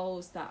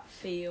goals that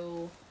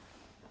feel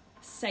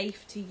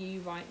safe to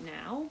you right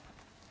now,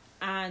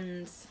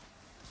 and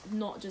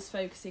not just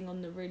focusing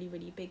on the really,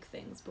 really big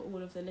things, but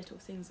all of the little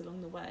things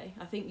along the way.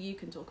 I think you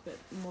can talk a bit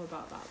more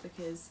about that,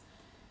 because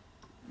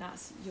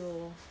that's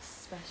your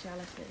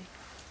speciality.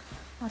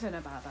 I don't know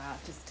about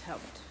that. Just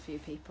helped a few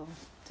people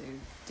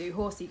do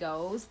horsey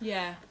goals.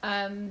 Yeah.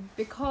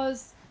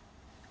 Because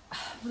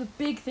the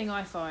big thing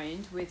I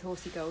find with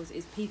horsey goals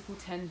is people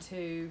tend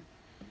to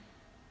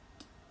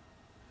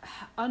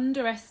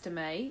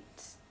underestimate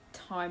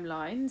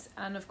timelines,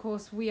 and of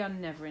course we are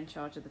never in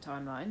charge of the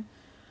timeline.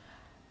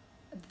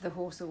 The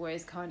horse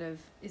always kind of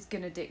is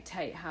going to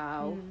dictate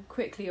how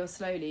quickly or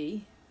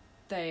slowly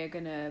they are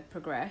going to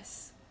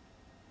progress.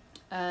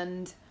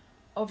 And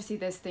obviously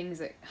there's things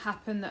that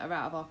happen that are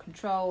out of our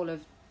control,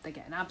 of they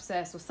get an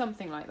abscess or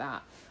something like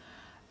that.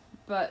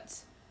 But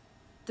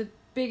the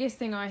biggest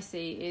thing I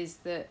see is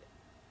that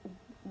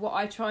what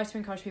I try to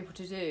encourage people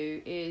to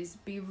do is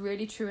be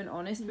really true and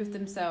honest with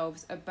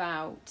themselves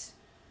about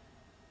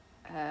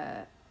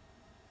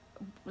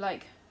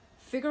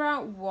figure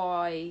out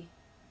why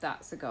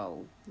that's a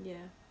goal. Yeah.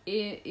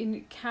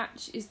 In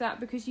catch, is that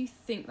because you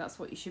think that's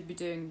what you should be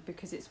doing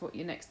because it's what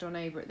your next door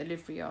neighbour at the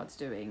livery yard's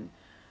doing,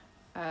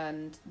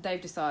 and they've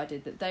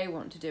decided that they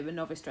want to do a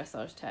novice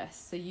dressage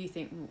test, so you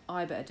think,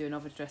 I better do a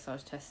novice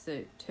dressage test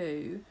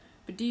too,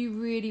 but do you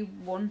really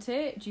want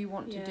it? Do you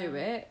want to do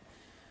it?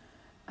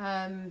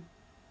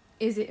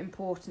 Is it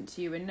important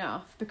to you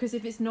enough? Because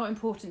if it's not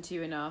important to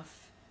you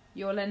enough,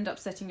 you'll end up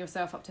setting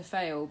yourself up to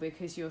fail,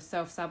 because you'll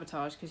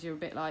self-sabotage, because you're a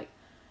bit like,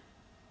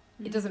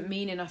 it doesn't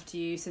mean enough to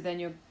you, so then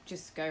you'll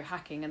just go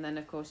hacking, and then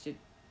of course your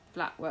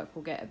flat work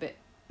will get a bit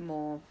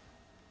more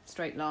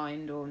straight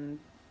lined on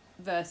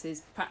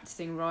versus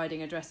practicing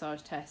riding a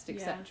dressage test,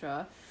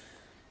 etc.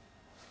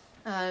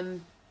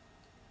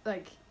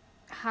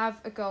 Have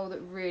a goal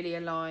that really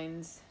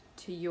aligns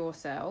to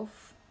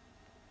yourself,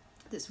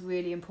 that's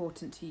really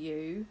important to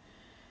you,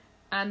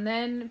 and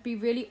then be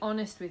really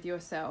honest with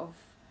yourself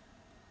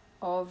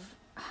of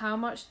how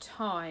much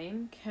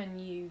time can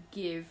you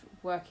give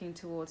working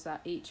towards that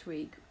each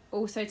week,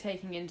 also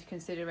taking into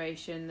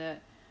consideration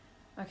that,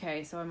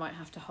 okay, so I might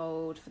have to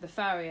hold for the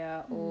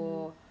farrier,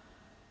 or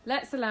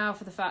let's allow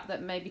for the fact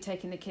that maybe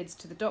taking the kids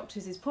to the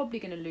doctors is probably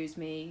going to lose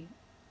me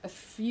a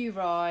few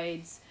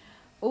rides.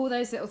 All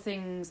those little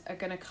things are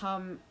going to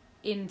come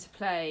into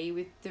play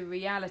with the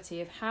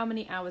reality of how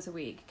many hours a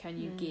week can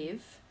you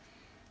give.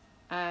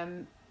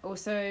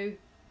 Also,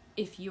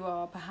 if you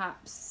are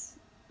perhaps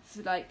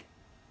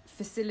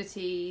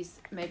facilities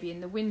maybe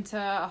in the winter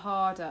are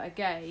harder,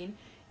 again,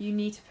 you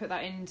need to put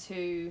that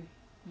into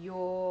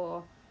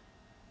your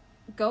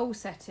goal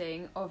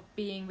setting of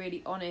being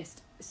really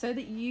honest, so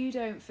that you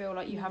don't feel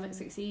like you haven't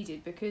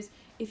succeeded. Because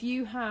if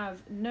you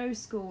have no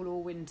school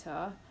all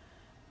winter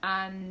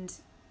and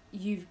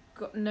you've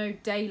got no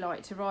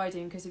daylight to ride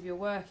in because of your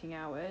working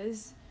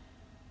hours,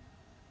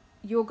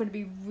 you're going to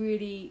be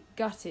really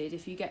gutted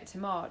if you get to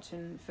March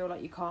and feel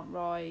like you can't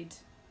ride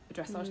a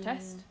dressage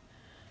test.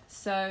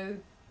 So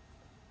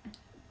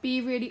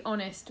be really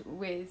honest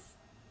with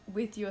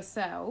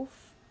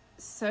yourself,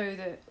 so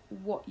that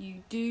what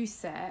you do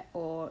set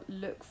or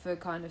look for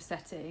kind of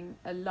setting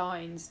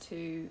aligns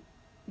to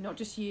not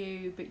just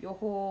you, but your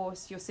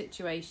horse, your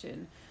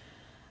situation.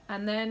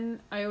 And then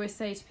I always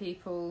say to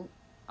people,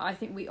 I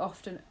think we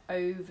often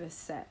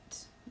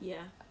overset.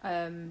 Yeah.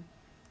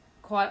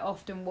 Quite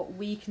often what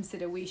we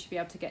consider we should be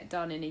able to get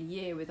done in a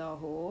year with our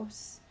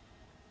horse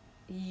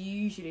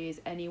usually is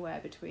anywhere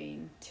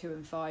between 2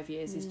 and 5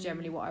 years is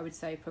generally what I would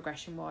say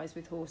progression wise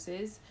with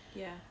horses.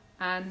 Yeah.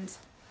 And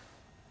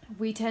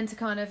we tend to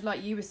kind of,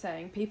 like you were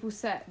saying, people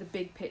set the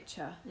big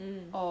picture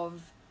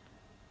of,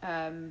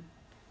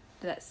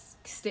 let's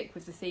stick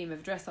with the theme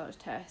of dressage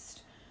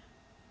test.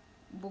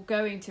 Well,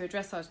 going to a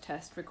dressage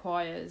test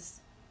requires,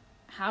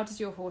 how does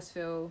your horse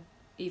feel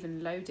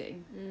even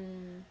loading?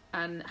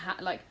 And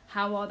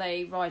how are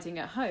they riding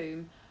at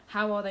home?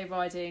 How are they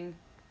riding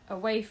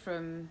away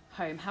from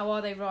home? How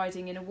are they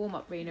riding in a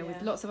warm-up arena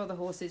with lots of other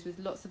horses, with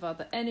lots of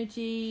other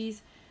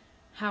energies?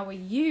 How are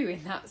you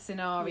in that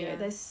scenario?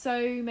 There's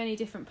so many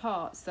different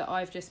parts that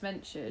I've just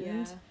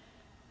mentioned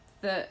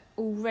that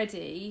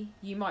already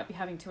you might be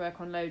having to work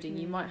on loading,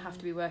 you might have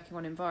to be working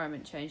on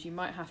environment change, you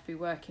might have to be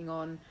working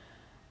on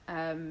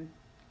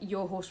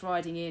your horse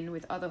riding in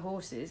with other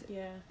horses.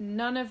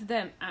 None of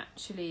them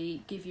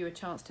actually give you a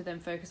chance to then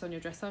focus on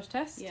your dressage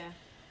test.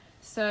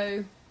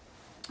 So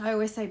I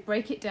always say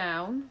break it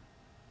down,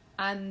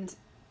 and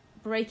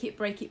break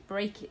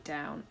it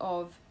down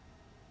of,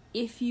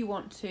 if you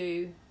want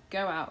to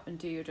go out and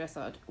do your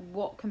dressage,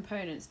 what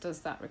components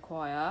does that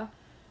require?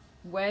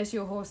 Where's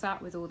your horse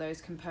at with all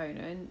those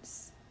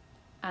components?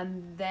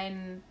 And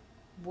then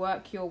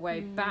work your way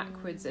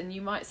backwards, and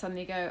you might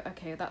suddenly go,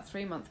 okay, that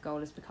 3-month goal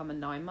has become a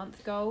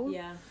 9-month goal.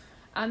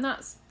 And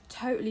that's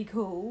totally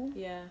cool.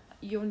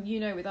 You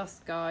know, with us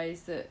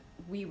guys, that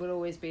we will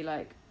always be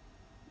like,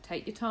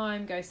 take your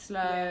time, go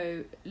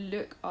slow,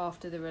 look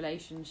after the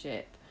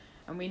relationship.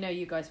 And we know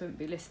you guys wouldn't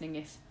be listening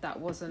if that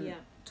wasn't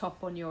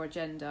top on your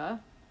agenda.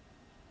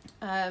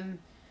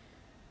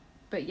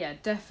 But yeah,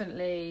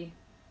 definitely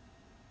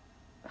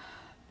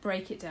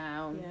break it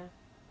down.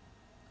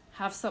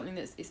 Have something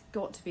it's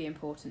got to be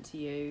important to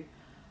you.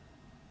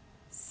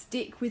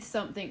 Stick with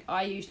something.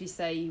 I usually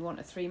say you want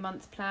a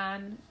 3-month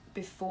plan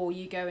before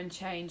you go and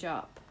change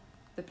up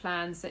the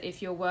plans. That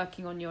if you're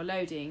working on your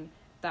loading,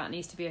 that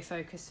needs to be a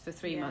focus for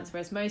 3 months.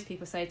 Whereas most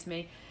people say to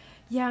me,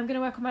 I'm going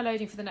to work on my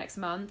loading for the next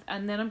month,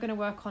 and then I'm going to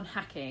work on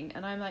hacking.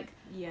 And I'm like,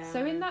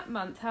 so in that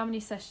month, how many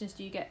sessions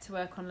do you get to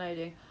work on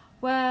loading?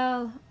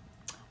 Well,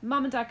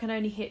 Mum and Dad can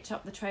only hitch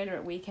up the trailer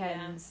at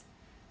weekends.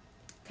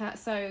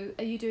 So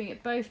are you doing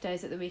it both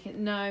days at the weekend?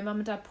 No, Mum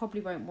and Dad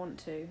probably won't want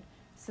to.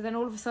 So then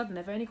all of a sudden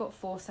they've only got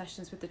 4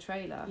 sessions with the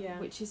trailer,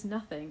 which is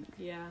nothing.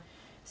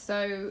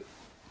 So,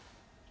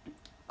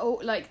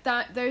 like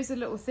that, those are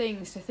little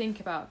things to think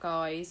about,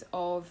 guys,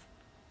 of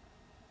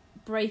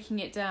breaking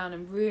it down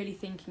and really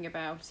thinking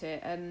about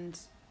it and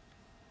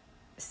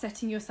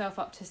setting yourself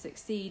up to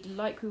succeed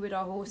like we would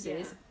our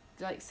horses.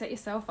 Like, set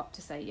yourself up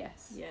to say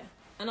yes.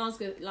 And I was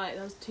going to, like,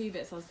 there was 2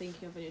 bits I was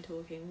thinking of when you're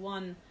talking.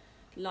 One,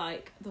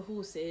 like, the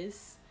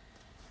horses,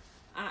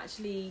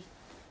 actually,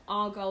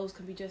 our goals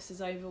can be just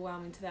as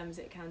overwhelming to them as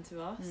it can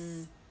to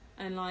us.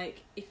 And,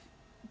 like, if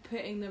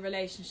putting the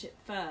relationship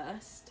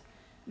first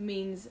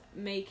means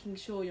making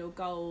sure your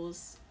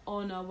goals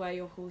honour where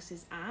your horse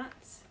is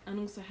at, and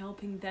also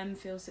helping them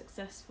feel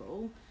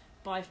successful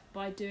by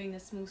doing the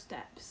small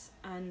steps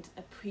and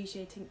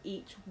appreciating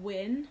each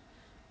win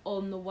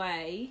on the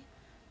way.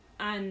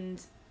 And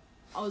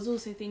I was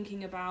also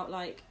thinking about,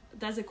 like,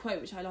 there's a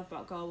quote which I love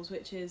about goals,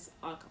 which is,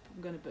 I'm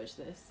going to butcher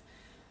this,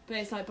 but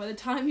it's like, by the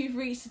time you've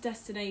reached a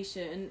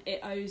destination,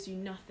 it owes you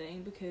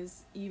nothing,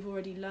 because you've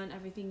already learned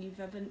everything you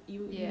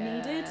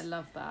needed. I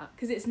love that.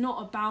 Because it's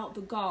not about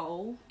the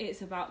goal,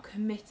 it's about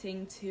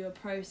committing to a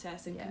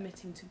process and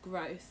committing to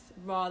growth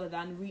rather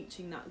than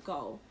reaching that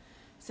goal.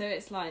 So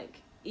it's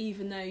like,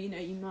 even though, you know,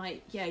 you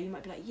might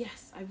be like,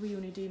 yes, I really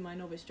want to do my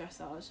novice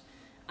dressage.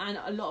 And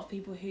a lot of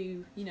people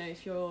who, you know,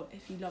 if you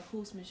love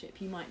horsemanship,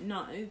 you might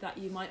know that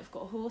you might have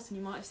got a horse and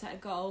you might have set a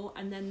goal,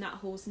 and then that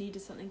horse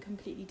needed something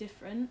completely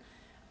different,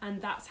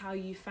 and that's how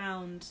you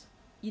found,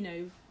 you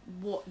know,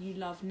 what you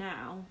love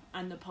now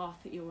and the path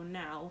that you're on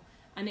now.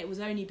 And it was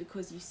only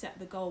because you set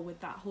the goal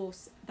with that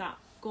horse that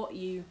got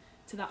you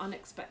to that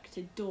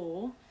unexpected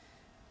door,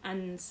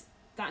 and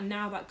that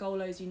now that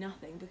goal owes you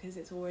nothing because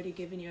it's already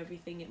given you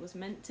everything it was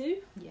meant to.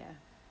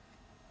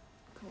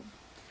 Cool.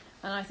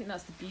 And I think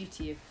that's the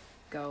beauty of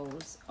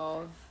goals.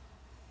 Of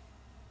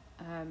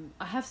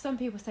I have some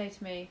people say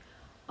to me,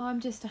 I'm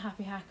just a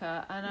happy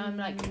hacker, and I'm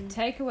like,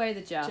 take away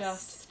the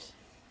just.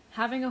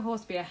 Having a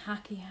horse be a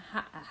happy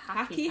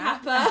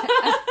hacker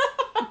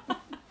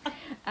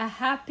a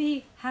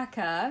happy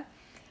hacker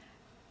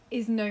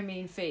is no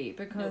mean feat,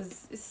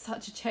 because it's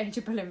such a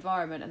changeable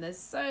environment and there's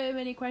so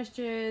many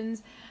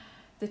questions.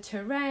 The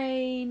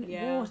terrain,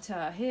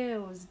 water,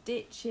 hills,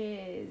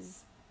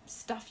 ditches,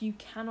 stuff you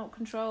cannot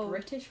control.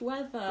 British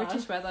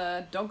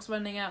weather, dogs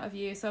running out of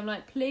you. So I'm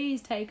like,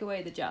 please take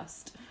away the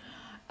just.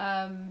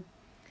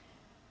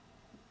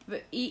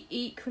 But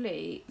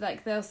equally,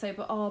 like, they'll say,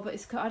 but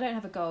it's, I don't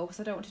have a goal because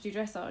I don't want to do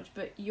dressage.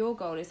 But your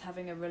goal is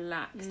having a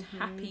relaxed,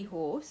 happy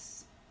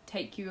horse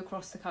take you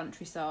across the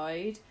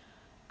countryside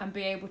and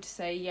be able to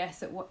say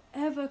yes at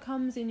whatever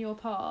comes in your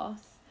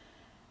path.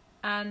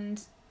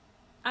 And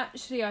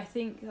actually, I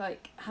think,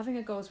 like, having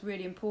a goal is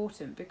really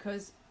important,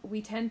 because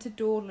we tend to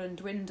dawdle and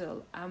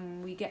dwindle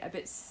and we get a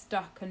bit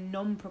stuck and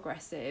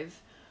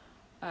non-progressive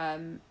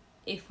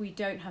if we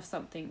don't have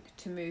something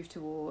to move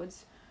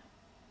towards.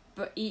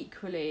 But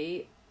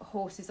equally,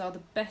 horses are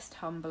the best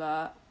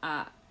humbler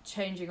at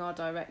changing our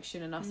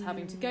direction and us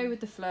having to go with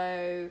the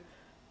flow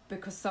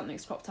because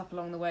something's cropped up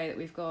along the way that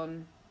we've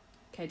gone,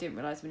 okay, didn't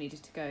realise we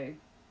needed to go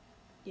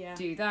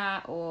do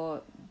that,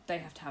 or they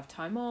have to have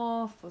time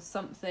off or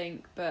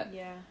something. But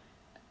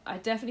I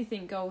definitely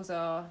think goals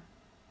they're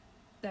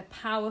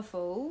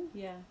powerful,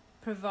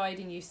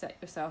 providing you set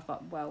yourself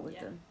up well with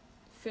them.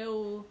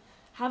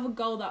 Have a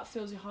goal that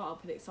fills your heart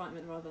up with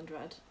excitement rather than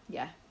dread.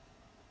 Yeah,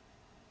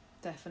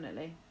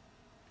 definitely.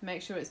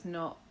 Make sure it's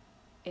not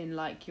in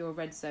like your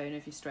red zone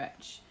of your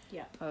stretch.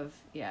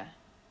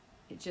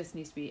 It just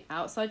needs to be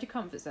outside your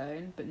comfort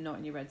zone but not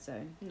in your red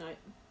zone. No.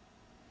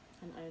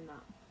 And own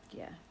that.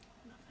 Yeah.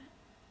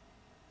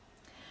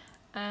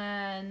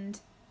 And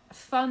a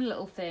fun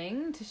little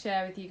thing to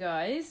share with you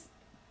guys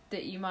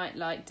that you might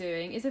like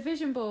doing is a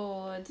vision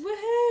board.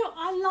 Woohoo!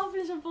 I love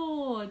vision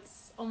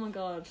boards. Oh my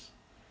god,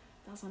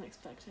 that's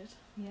unexpected.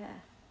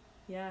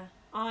 Yeah,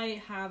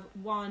 I have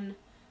one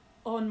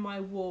on my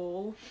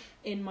wall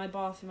in my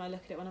bathroom. I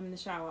look at it when I'm in the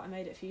shower. I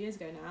made it a few years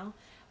ago now,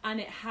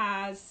 and it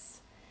has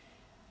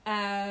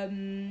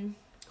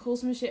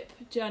horsemanship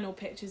journal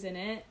pictures in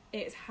it.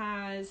 It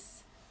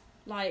has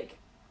like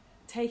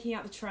taking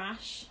out the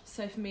trash,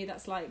 so for me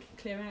that's like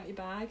clearing out your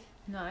bag.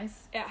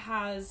 Nice. It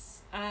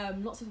has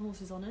lots of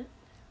horses on it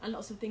and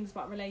lots of things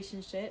about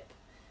relationship,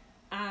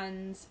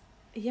 and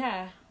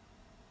I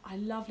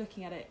love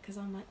looking at it because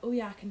I'm like, oh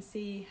yeah, I can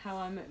see how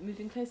I'm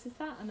moving closer to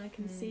that, and I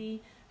can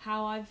see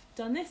how I've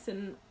done this,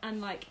 and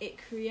like it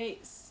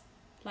creates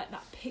like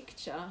that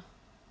picture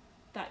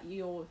that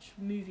you're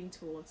moving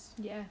towards,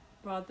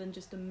 rather than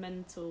just a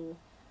mental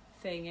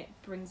thing. It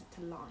brings it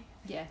to life.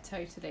 Yeah,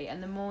 totally.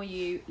 And the more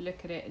you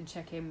look at it and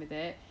check in with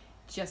it,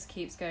 just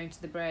keeps going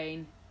to the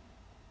brain,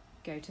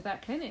 go to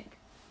that clinic,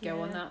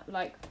 go on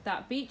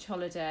that beach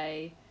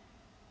holiday,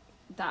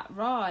 that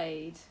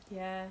ride.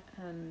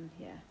 And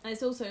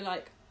it's also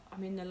like, I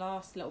mean, the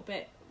last little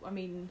bit,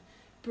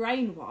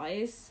 brain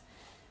wise,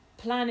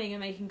 planning and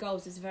making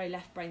goals is a very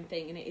left brain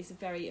thing, and it is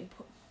very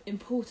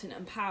important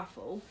and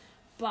powerful,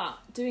 but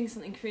doing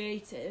something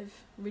creative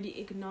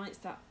really ignites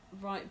that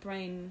right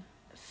brain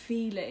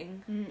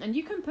feeling. And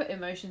you can put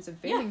emotions and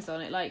feelings on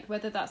it, like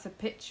whether that's a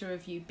picture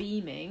of you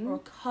beaming or a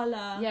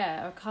colour,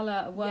 a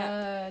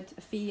word,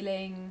 a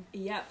feeling.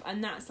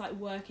 And that's like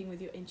working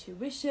with your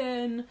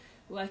intuition,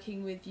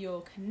 working with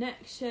your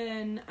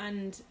connection,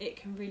 and it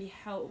can really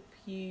help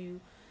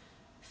you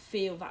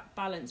feel that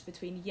balance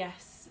between,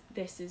 yes,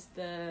 this is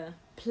the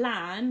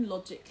plan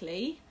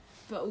logically,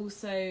 but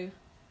also,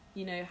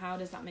 you know, how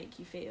does that make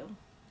you feel?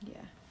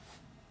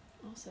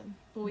 Awesome.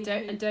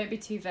 Don't be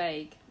too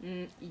vague.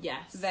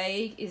 Yes.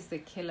 Vague is the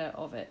killer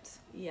of it.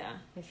 Yeah.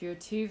 If you're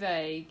too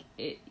vague,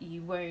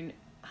 you won't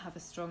have a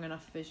strong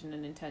enough vision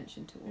and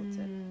intention towards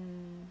it.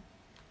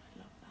 I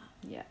love that.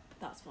 Yeah.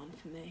 That's one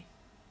for me.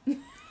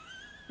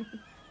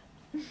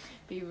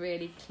 Be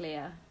really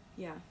clear.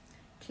 Yeah.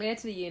 Clear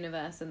to the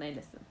universe, and they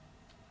listen.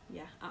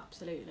 Yeah,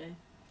 absolutely.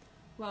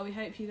 Well, we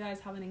hope you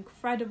guys have an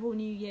incredible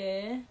new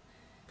year.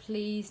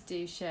 Please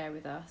do share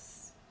with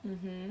us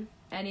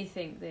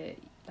anything that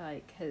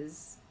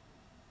has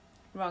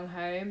rung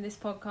home this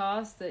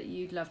podcast that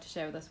you'd love to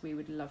share with us. We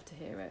would love to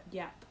hear it.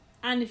 Yep.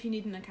 And if you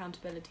need an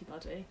accountability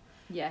buddy,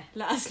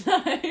 let us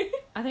know. I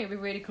think it'd be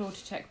really cool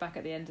to check back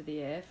at the end of the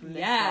year from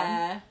this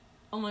one.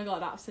 Oh my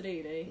god,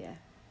 absolutely. Yeah.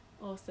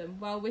 Awesome.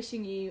 Well,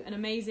 wishing you an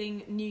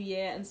amazing new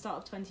year and start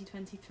of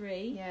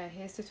 2023. Yeah,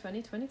 here's to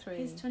 2023.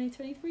 Here's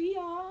 2023,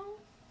 y'all.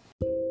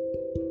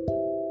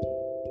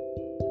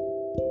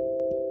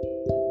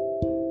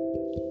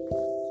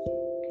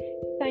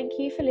 Thank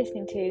you for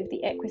listening to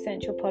the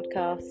Equessential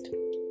podcast.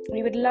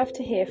 We would love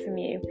to hear from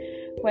you,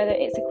 whether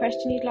it's a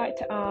question you'd like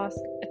to ask,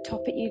 a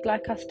topic you'd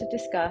like us to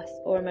discuss,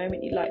 or a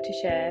moment you'd like to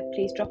share.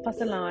 Please drop us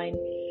a line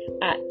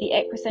at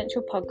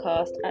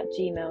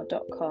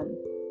theequessentialpodcast@gmail.com.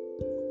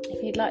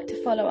 If you'd like to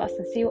follow us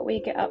and see what we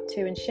get up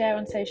to and share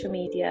on social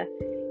media,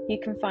 you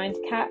can find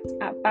Cat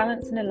at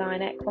Balance and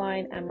Align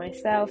Equine, and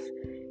myself,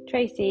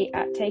 Tracy,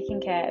 at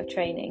Taking Care of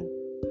Training.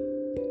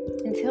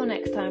 Until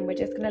next time, we're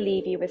just going to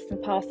leave you with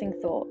some passing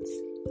thoughts.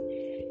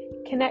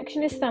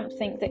 Connection is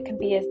something that can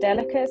be as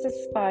delicate as a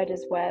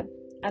spider's web,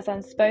 as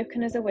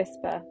unspoken as a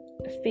whisper,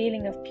 a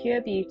feeling of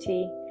pure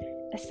beauty,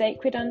 a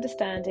sacred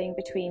understanding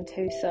between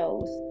two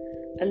souls,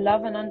 a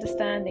love and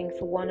understanding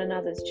for one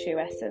another's true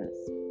essence.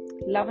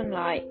 Love and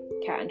light,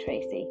 Cat and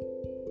Tracey.